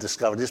often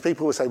discovered is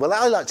people will say, well,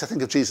 I like to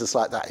think of Jesus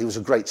like that. He was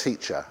a great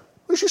teacher,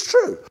 which is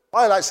true.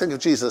 I like to think of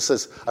Jesus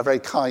as a very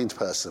kind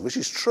person, which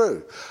is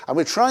true. And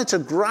we're trying to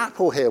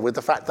grapple here with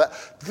the fact that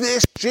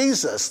this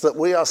Jesus that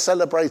we are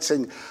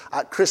celebrating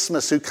at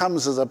Christmas, who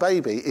comes as a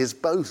baby, is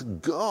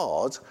both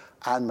God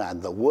and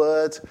man. The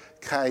Word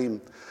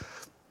came,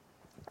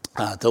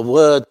 the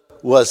Word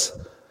was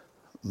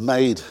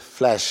made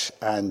flesh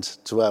and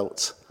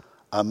dwelt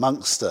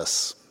amongst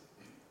us.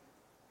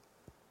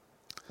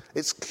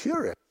 It's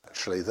curious,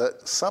 actually,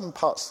 that some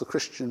parts of the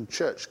Christian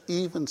church,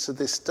 even to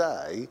this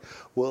day,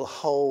 will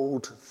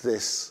hold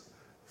this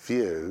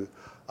view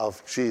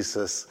of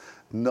Jesus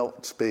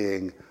not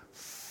being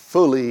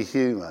fully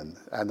human,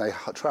 and they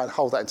try and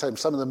hold that in terms.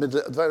 Some of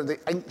the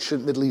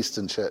ancient Middle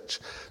Eastern church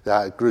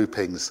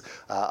groupings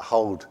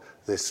hold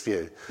this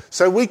view.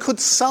 So we could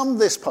sum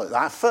this point,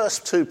 our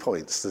first 2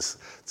 points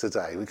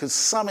today, we could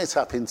sum it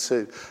up in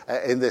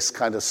this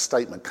kind of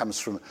statement, comes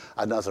from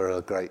another of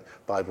the great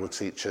Bible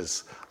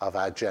teachers of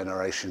our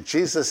generation.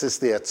 Jesus is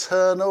the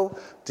eternal,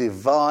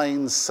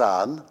 divine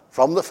Son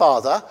from the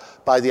Father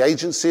by the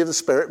agency of the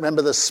Spirit.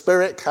 Remember, the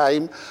Spirit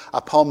came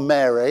upon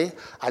Mary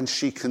and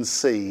she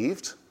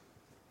conceived,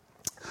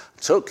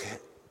 took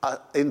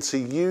into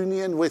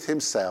union with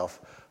himself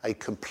a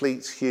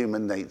complete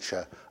human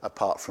nature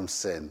apart from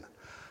sin.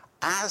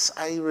 As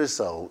a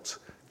result,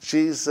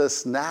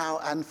 Jesus now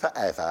and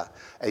forever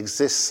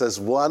exists as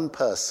one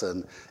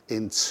person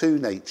in two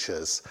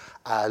natures,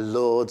 our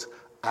Lord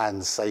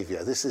and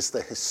Saviour. This is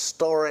the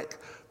historic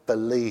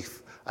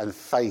belief and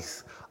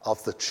faith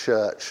of the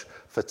church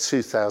for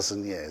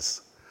 2,000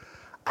 years.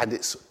 And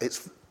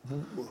it's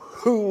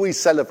who we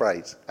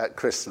celebrate at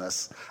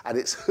Christmas, and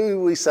it's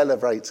who we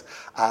celebrate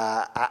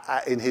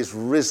in his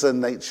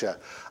risen nature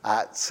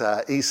at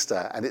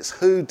Easter, and it's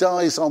who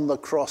dies on the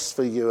cross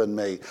for you and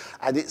me,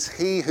 and it's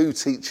he who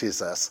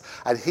teaches us,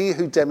 and he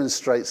who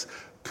demonstrates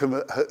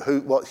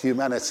what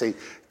humanity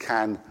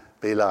can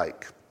be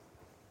like.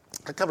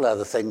 A couple of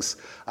other things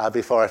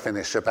before I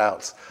finish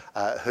about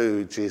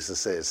who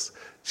Jesus is.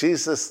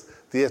 Jesus,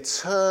 the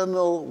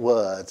eternal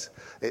Word,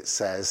 it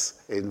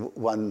says in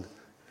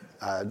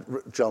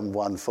John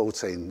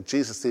 1:14,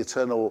 Jesus, the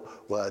eternal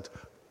Word,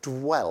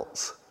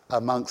 dwelt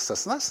amongst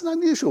us. And that's an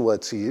unusual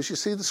word to use. You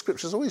see, the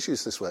scriptures always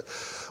use this word.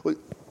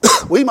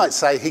 We might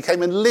say he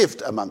came and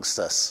lived amongst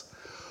us.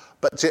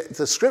 But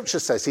the scripture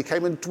says he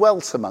came and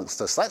dwelt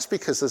amongst us. That's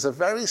because there's a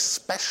very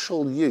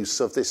special use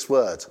of this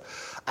word.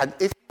 And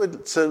if you were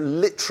to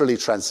literally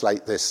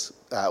translate this,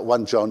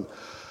 1 John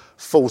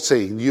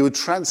 14, you would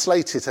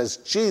translate it as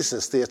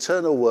Jesus, the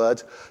eternal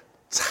Word,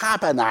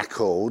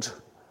 tabernacled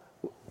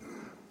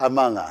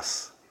among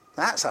us.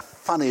 That's a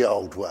funny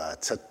old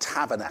word, to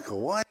tabernacle.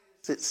 Why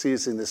is it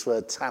using this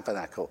word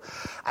tabernacle?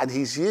 And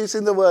he's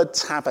using the word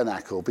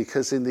tabernacle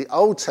because in the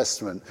Old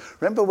Testament,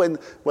 remember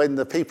when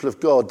the people of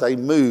God, they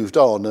moved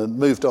on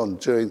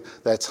during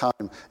their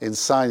time in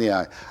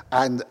Sinai,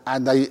 and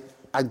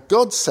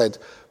God said,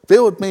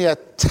 build me a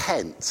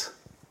tent,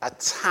 a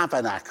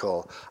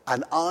tabernacle,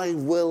 and I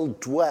will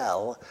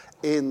dwell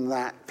in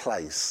that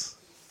place.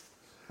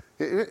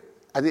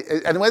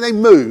 And when they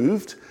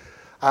moved,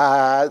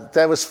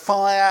 there was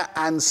fire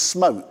and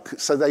smoke,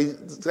 so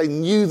they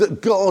knew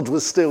that God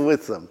was still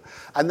with them.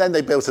 And then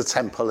they built a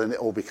temple, and it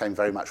all became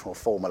very much more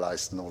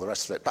formalised and all the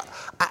rest of it. But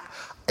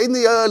in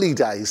the early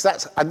days,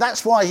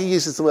 that's why he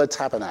uses the word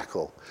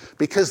tabernacle,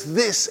 because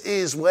this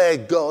is where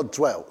God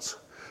dwelt.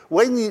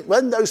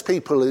 When those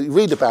people you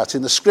read about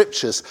in the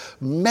scriptures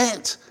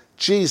met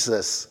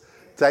Jesus,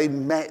 they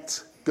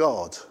met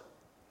God.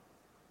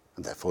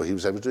 And therefore he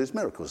was able to do his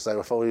miracles.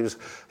 Therefore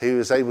he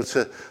was able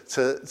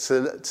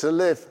to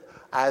live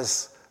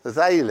as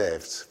they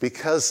lived,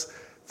 because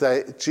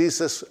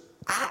Jesus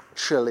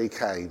actually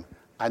came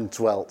and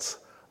dwelt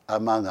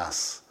among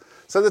us.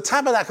 So the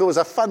tabernacle was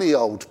a funny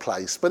old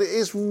place, but it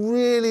is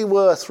really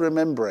worth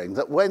remembering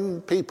that when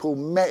people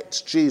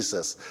met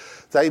Jesus,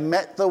 they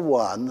met the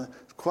one,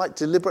 quite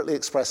deliberately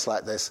expressed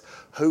like this,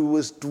 who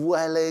was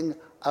dwelling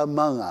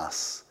among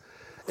us.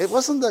 It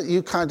wasn't that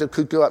you kind of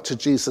could go up to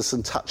Jesus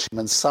and touch him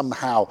and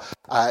somehow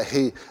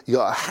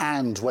your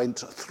hand went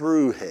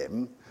through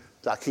him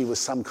like he was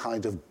some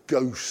kind of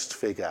ghost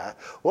figure.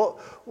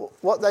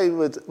 What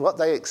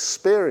they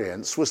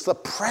experienced was the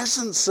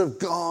presence of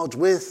God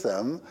with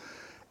them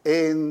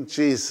in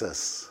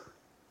Jesus,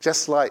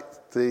 just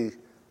like the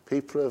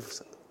people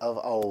of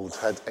old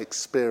had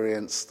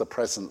experienced the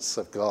presence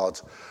of God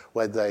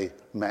when they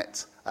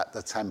met at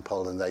the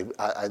temple and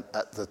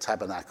at the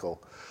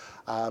tabernacle.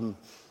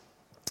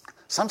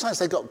 Sometimes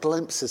they got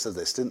glimpses of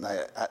this, didn't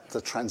they, at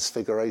the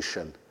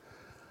Transfiguration?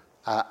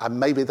 And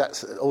maybe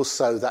that's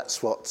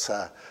what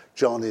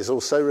John is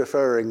also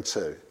referring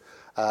to,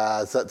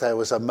 that there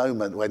was a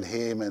moment when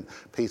him and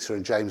Peter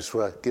and James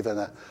were given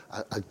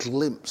a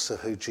glimpse of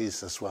who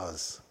Jesus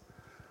was.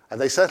 And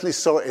they certainly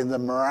saw it in the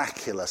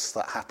miraculous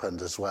that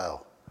happened as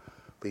well.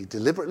 But he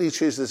deliberately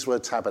chooses this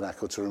word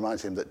tabernacle to remind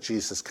him that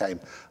Jesus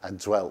came and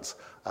dwelt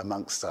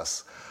amongst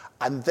us.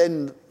 And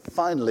then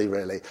finally,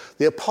 really,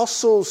 the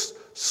apostles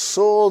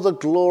saw the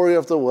glory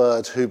of the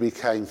Word who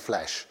became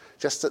flesh.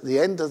 Just at the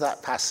end of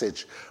that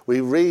passage, we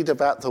read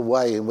about the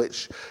way in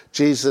which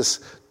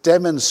Jesus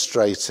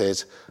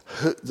demonstrated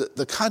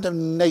the kind of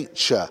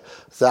nature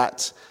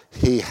that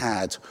he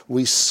had.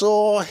 We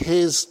saw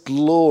his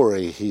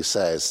glory, he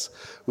says.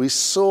 We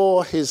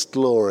saw his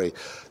glory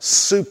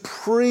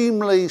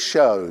supremely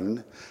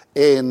shown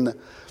in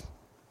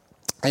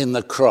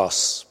the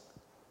cross.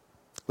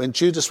 When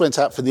Judas went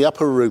out from the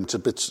upper room to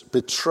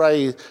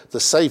betray the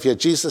Saviour,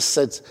 Jesus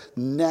said,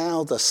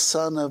 now the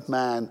Son of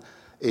Man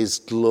is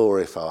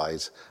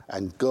glorified,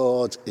 and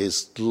God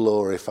is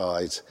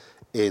glorified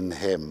in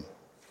him.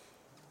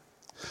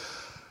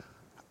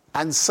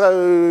 And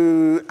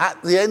so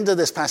at the end of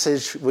this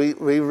passage,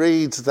 we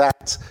read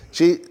that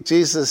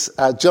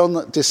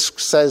John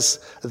says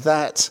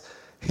that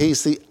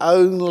he's the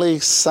only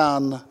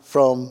Son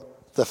from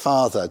the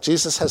Father.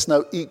 Jesus has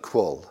no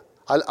equal.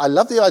 I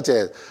love the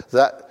idea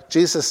that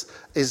Jesus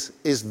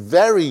is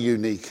very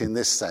unique in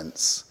this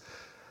sense.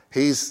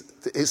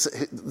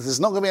 There's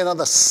not going to be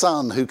another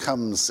son who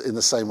comes in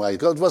the same way.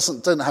 God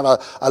doesn't have a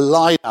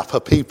lineup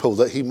of people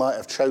that he might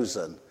have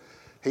chosen.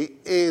 He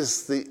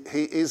is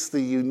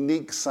the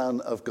unique Son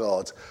of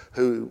God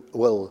who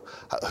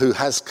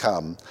has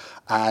come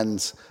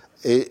and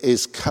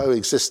is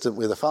co-existent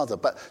with the Father.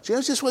 But do you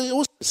notice what he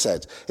also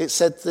said? It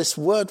said this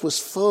word was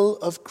full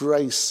of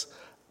grace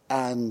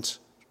and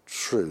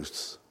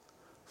truth.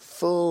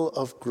 Full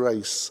of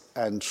grace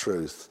and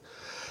truth.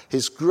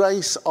 His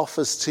grace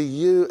offers to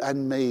you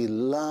and me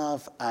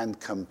love and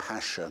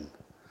compassion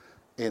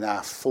in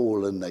our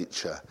fallen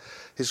nature.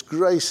 His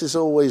grace is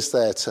always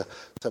there to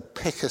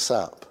pick us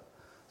up,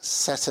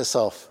 set us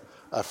off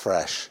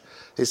afresh.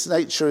 His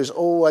nature is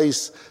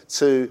always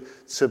to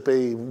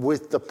be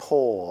with the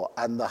poor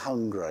and the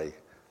hungry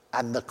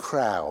and the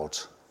crowd.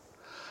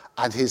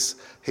 And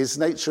his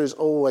nature is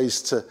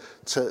always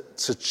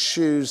to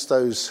choose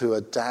those who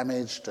are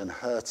damaged and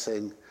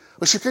hurting.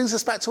 Which brings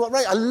us back to what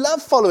Rachel... I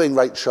love following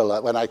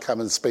Rachel when I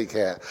come and speak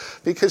here,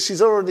 because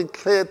she's already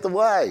cleared the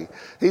way.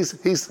 He's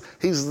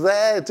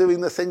there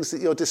doing the things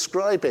that you're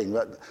describing,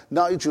 that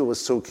Nigel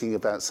was talking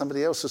about,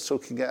 somebody else was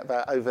talking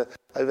about over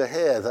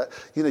here, that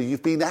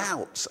you've been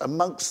out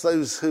amongst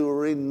those who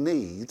are in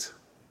need.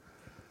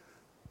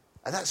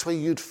 And that's where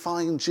you'd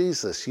find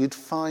Jesus. You'd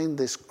find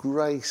this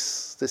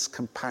grace, this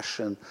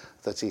compassion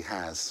that he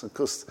has. Of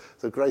course,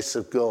 the grace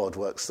of God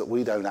works that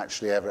we don't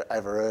actually ever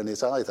earn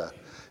it either.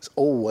 It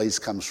always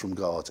comes from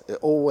God. It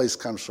always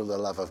comes from the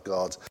love of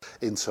God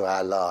into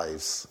our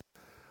lives.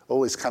 It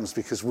always comes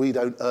because we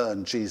don't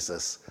earn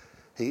Jesus.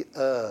 He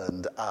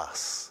earned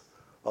us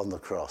on the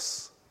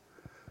cross.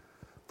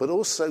 but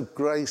also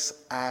grace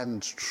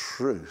and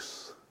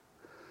truth.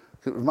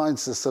 It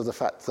reminds us of the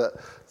fact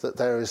that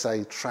there is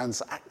a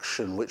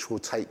transaction which will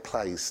take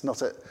place,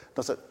 not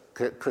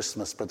at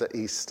Christmas, but at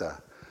Easter,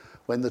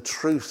 when the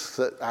truth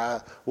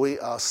that we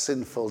are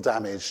sinful,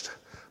 damaged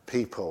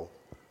people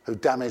who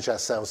damage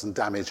ourselves and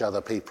damage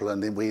other people,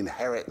 and then we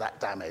inherit that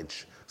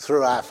damage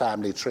through our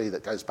family tree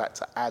that goes back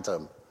to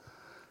Adam.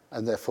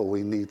 And therefore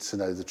we need to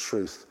know the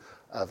truth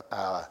of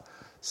our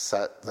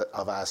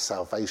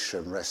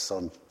salvation rests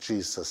on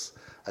Jesus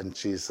and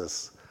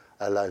Jesus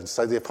alone.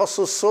 So the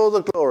apostles saw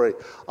the glory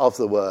of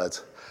the Word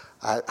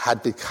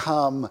had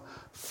become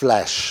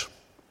flesh.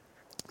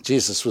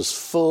 Jesus was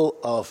full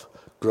of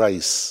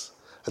grace.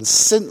 And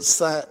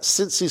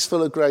since he's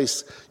full of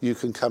grace, you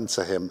can come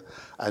to him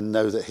and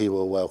know that he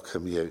will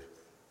welcome you.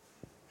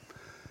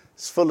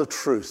 It's full of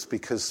truth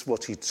because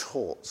what he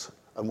taught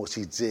and what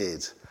he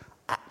did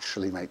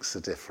actually makes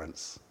a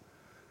difference.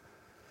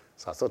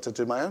 So I thought I'd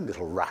do my own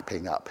little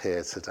wrapping up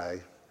here today.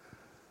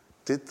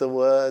 Did the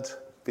Word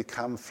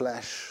become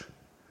flesh?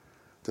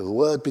 Did the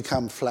Word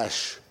become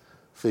flesh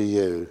for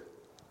you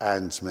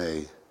and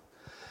me?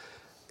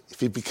 If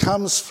he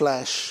becomes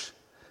flesh,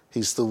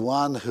 he's the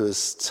one who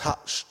is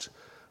touched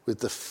with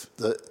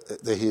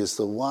he is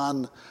the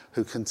one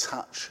who can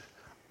touch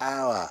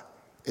our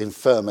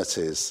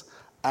infirmities,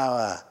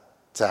 our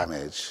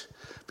damage,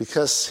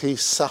 because he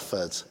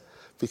suffered,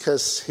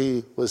 because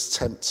he was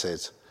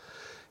tempted.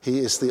 He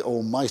is the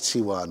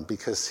Almighty One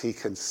because he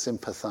can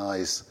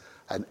sympathize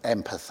and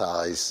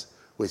empathize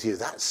with you.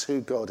 That's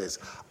who God is.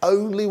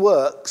 Only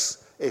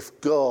works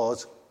if God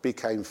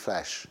became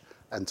flesh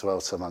and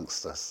dwelt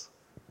amongst us.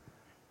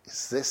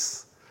 Is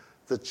this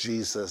the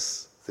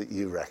Jesus that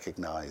you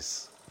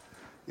recognize?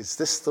 Is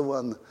this the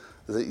one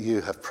that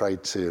you have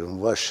prayed to and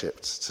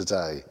worshipped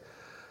today?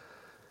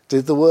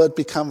 Did the Word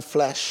become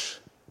flesh?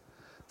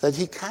 Then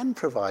he can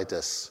provide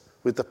us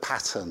with the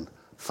pattern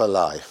for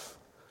life.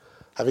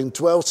 Having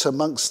dwelt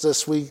amongst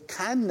us, we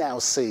can now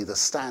see the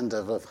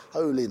standard of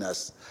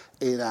holiness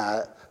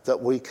that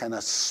we can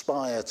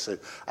aspire to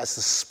as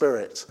the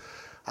Spirit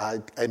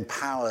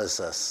empowers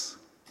us.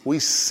 We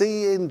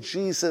see in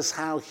Jesus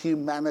how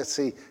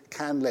humanity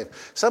can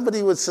live.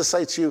 Somebody would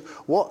say to you,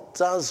 what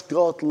does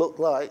God look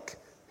like?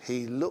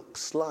 He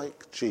looks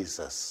like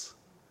Jesus.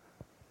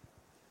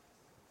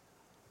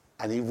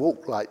 And he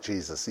walked like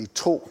Jesus. He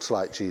talked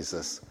like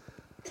Jesus.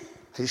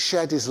 He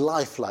shared his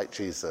life like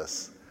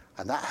Jesus.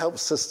 And that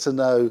helps us to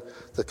know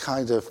the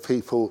kind of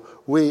people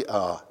we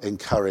are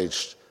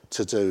encouraged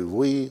to do.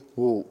 We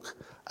walk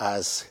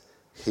as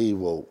he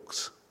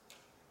walked.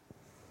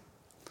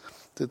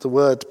 Did the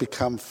Word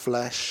become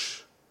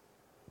flesh?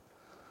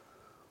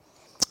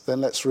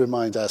 Then let's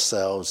remind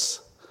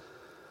ourselves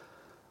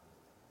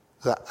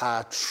that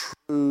our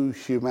true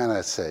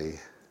humanity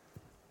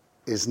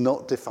is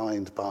not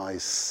defined by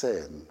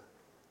sin,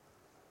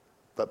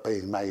 but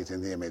being made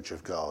in the image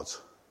of God.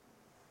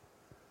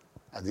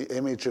 And the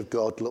image of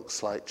God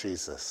looks like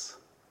Jesus.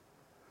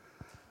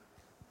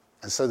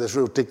 And so there's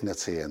real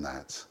dignity in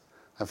that.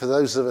 And for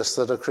those of us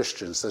that are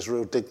Christians, there's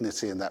real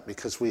dignity in that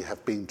because we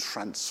have been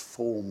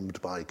transformed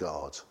by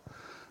God.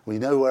 We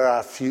know where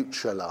our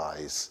future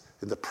lies,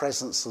 in the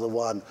presence of the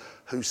one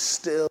who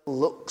still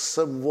looks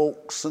and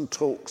walks and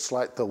talks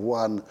like the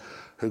one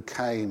who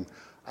came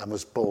and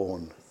was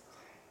born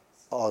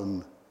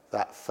on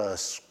that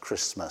first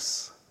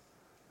Christmas,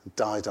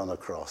 died on a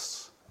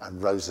cross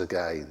and rose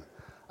again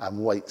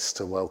and waits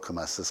to welcome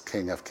us as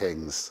King of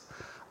Kings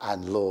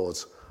and Lord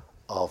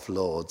of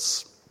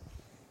Lords.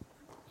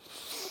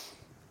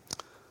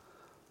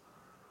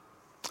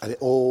 And it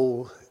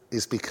all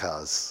is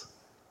because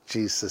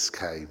Jesus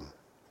came.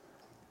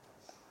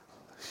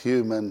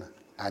 Human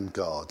and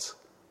God,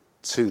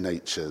 two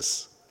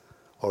natures.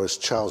 Or as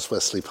Charles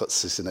Wesley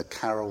puts it in a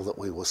carol that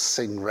we will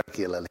sing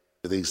regularly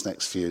for these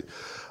next few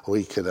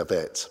week and a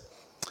bit.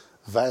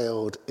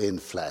 Veiled in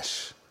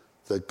flesh,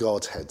 the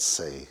Godhead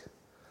see.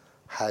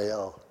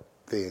 Hail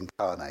the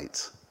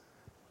incarnate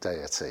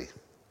deity.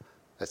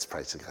 Let's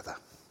pray together.